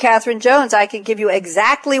 Dr. Catherine Jones, I can give you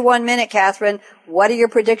exactly 1 minute, Catherine. What are your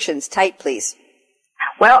predictions? Tight, please.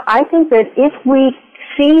 Well, I think that if we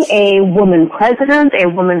see a woman president, a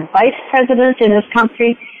woman vice president in this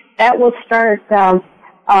country, that will start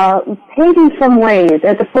paving some ways,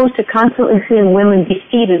 as opposed to constantly seeing women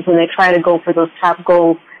defeated when they try to go for those top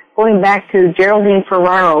goals. Going back to Geraldine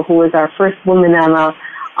Ferraro, who was our first woman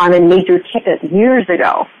on a major ticket years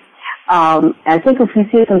ago. I think if we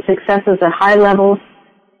see some successes at high levels,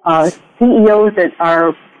 CEOs that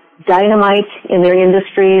are dynamite in their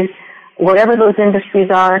industries, whatever those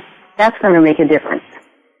industries are, that's going to make a difference.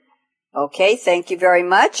 Okay, thank you very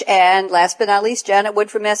much. And last but not least, Janet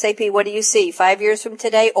Wood from SAP. What do you see 5 years from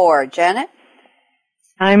today? Or, Janet?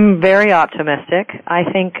 I'm very optimistic. I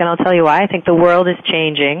think, and I'll tell you why, I think the world is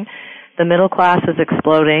changing. The middle class is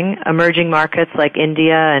exploding. Emerging markets like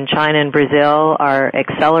India and China and Brazil are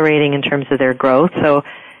accelerating in terms of their growth. So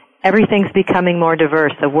everything's becoming more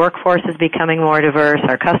diverse. The workforce is becoming more diverse.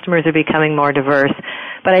 Our customers are becoming more diverse.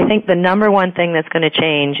 But I think the number one thing that's going to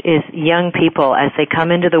change is young people as they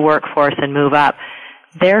come into the workforce and move up.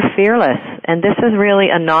 They're fearless, and this is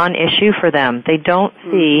really a non-issue for them. They don't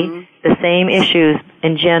see the same issues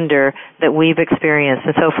in gender that we've experienced.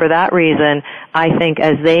 And so for that reason, I think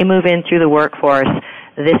as they move in through the workforce,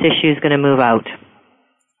 this issue is going to move out.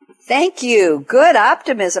 Thank you. Good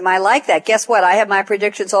optimism. I like that. Guess what? I have my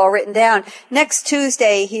predictions all written down. Next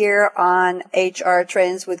Tuesday here on HR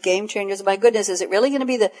Trends with Game Changers. My goodness, is it really going to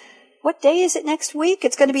be what day is it next week?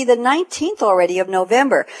 It's going to be the 19th already of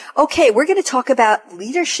November. Okay, we're going to talk about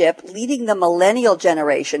leadership, leading the millennial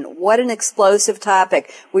generation. What an explosive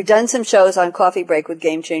topic. We've done some shows on Coffee Break with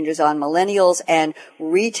Game Changers on millennials and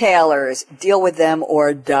retailers. Deal with them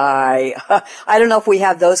or die. I don't know if we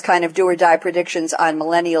have those kind of do or die predictions on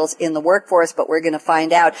millennials in the workforce, but we're going to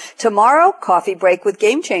find out. Tomorrow, Coffee Break with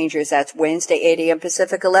Game Changers. That's Wednesday, 8 a.m.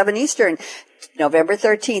 Pacific, 11 Eastern. November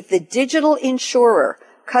 13th, the digital insurer.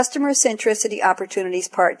 Customer Centricity Opportunities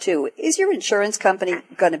Part 2. Is your insurance company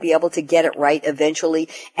going to be able to get it right eventually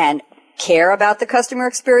and care about the customer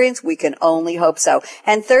experience? We can only hope so.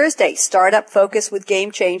 And Thursday, Startup Focus with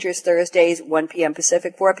Game Changers, Thursdays, 1 p.m.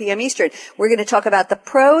 Pacific, 4 p.m. Eastern. We're going to talk about the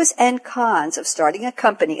pros and cons of starting a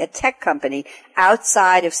company, a tech company,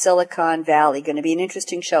 outside of Silicon Valley. Going to be an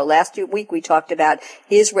interesting show. Last week we talked about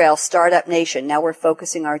Israel, Startup Nation. Now we're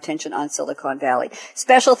focusing our attention on Silicon Valley.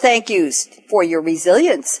 Special thank yous for your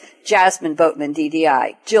resilience. Jasmine Boatman,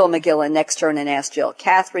 DDI, Jill McGillen, Next Turn and Ask Jill,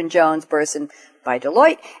 Catherine Jones, Burson by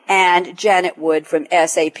Deloitte, and Janet Wood from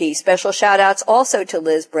SAP. Special shout-outs also to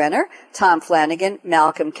Liz Brenner, Tom Flanagan,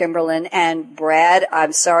 Malcolm Kimberlin, and Brad.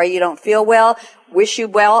 I'm sorry you don't feel well. Wish you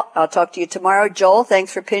well. I'll talk to you tomorrow. Joel,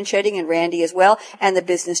 thanks for pinch hitting, and Randy as well, and the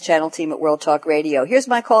Business Channel team at World Talk Radio. Here's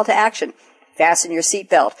my call to action. Fasten your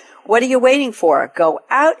seatbelt. What are you waiting for? Go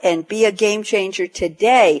out and be a game changer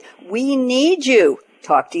today. We need you.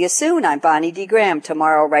 Talk to you soon. I'm Bonnie D. Graham.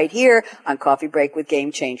 Tomorrow right here on Coffee Break with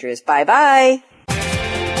Game Changers. Bye-bye.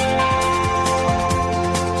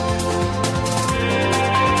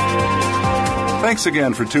 Thanks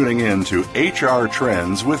again for tuning in to HR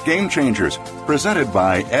Trends with Game Changers, presented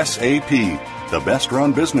by SAP. The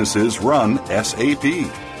best-run businesses run SAP.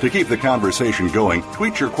 To keep the conversation going,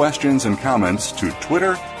 tweet your questions and comments to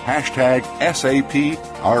Twitter, #SAPRADIO.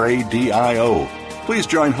 Please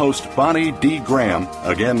join host Bonnie D. Graham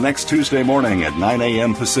again next Tuesday morning at 9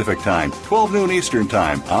 a.m. Pacific Time, 12 noon Eastern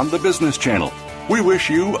Time on the Business Channel. We wish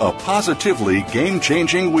you a positively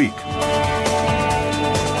game-changing week.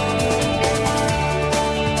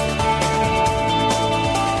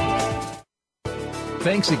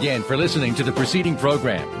 Thanks again for listening to the preceding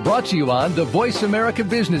program, brought to you on the Voice America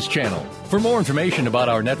Business Channel. For more information about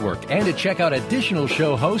our network and to check out additional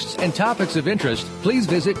show hosts and topics of interest, please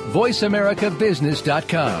visit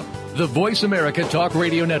voiceamericabusiness.com. The Voice America Talk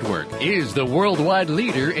Radio Network is the worldwide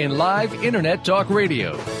leader in live Internet talk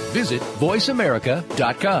radio. Visit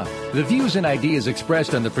voiceamerica.com. The views and ideas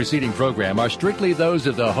expressed on the preceding program are strictly those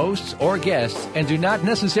of the hosts or guests and do not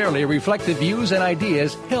necessarily reflect the views and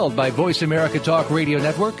ideas held by Voice America Talk Radio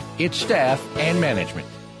Network, its staff, and management.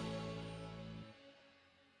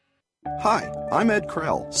 Hi, I'm Ed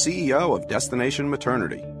Krell, CEO of Destination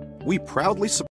Maternity. We proudly support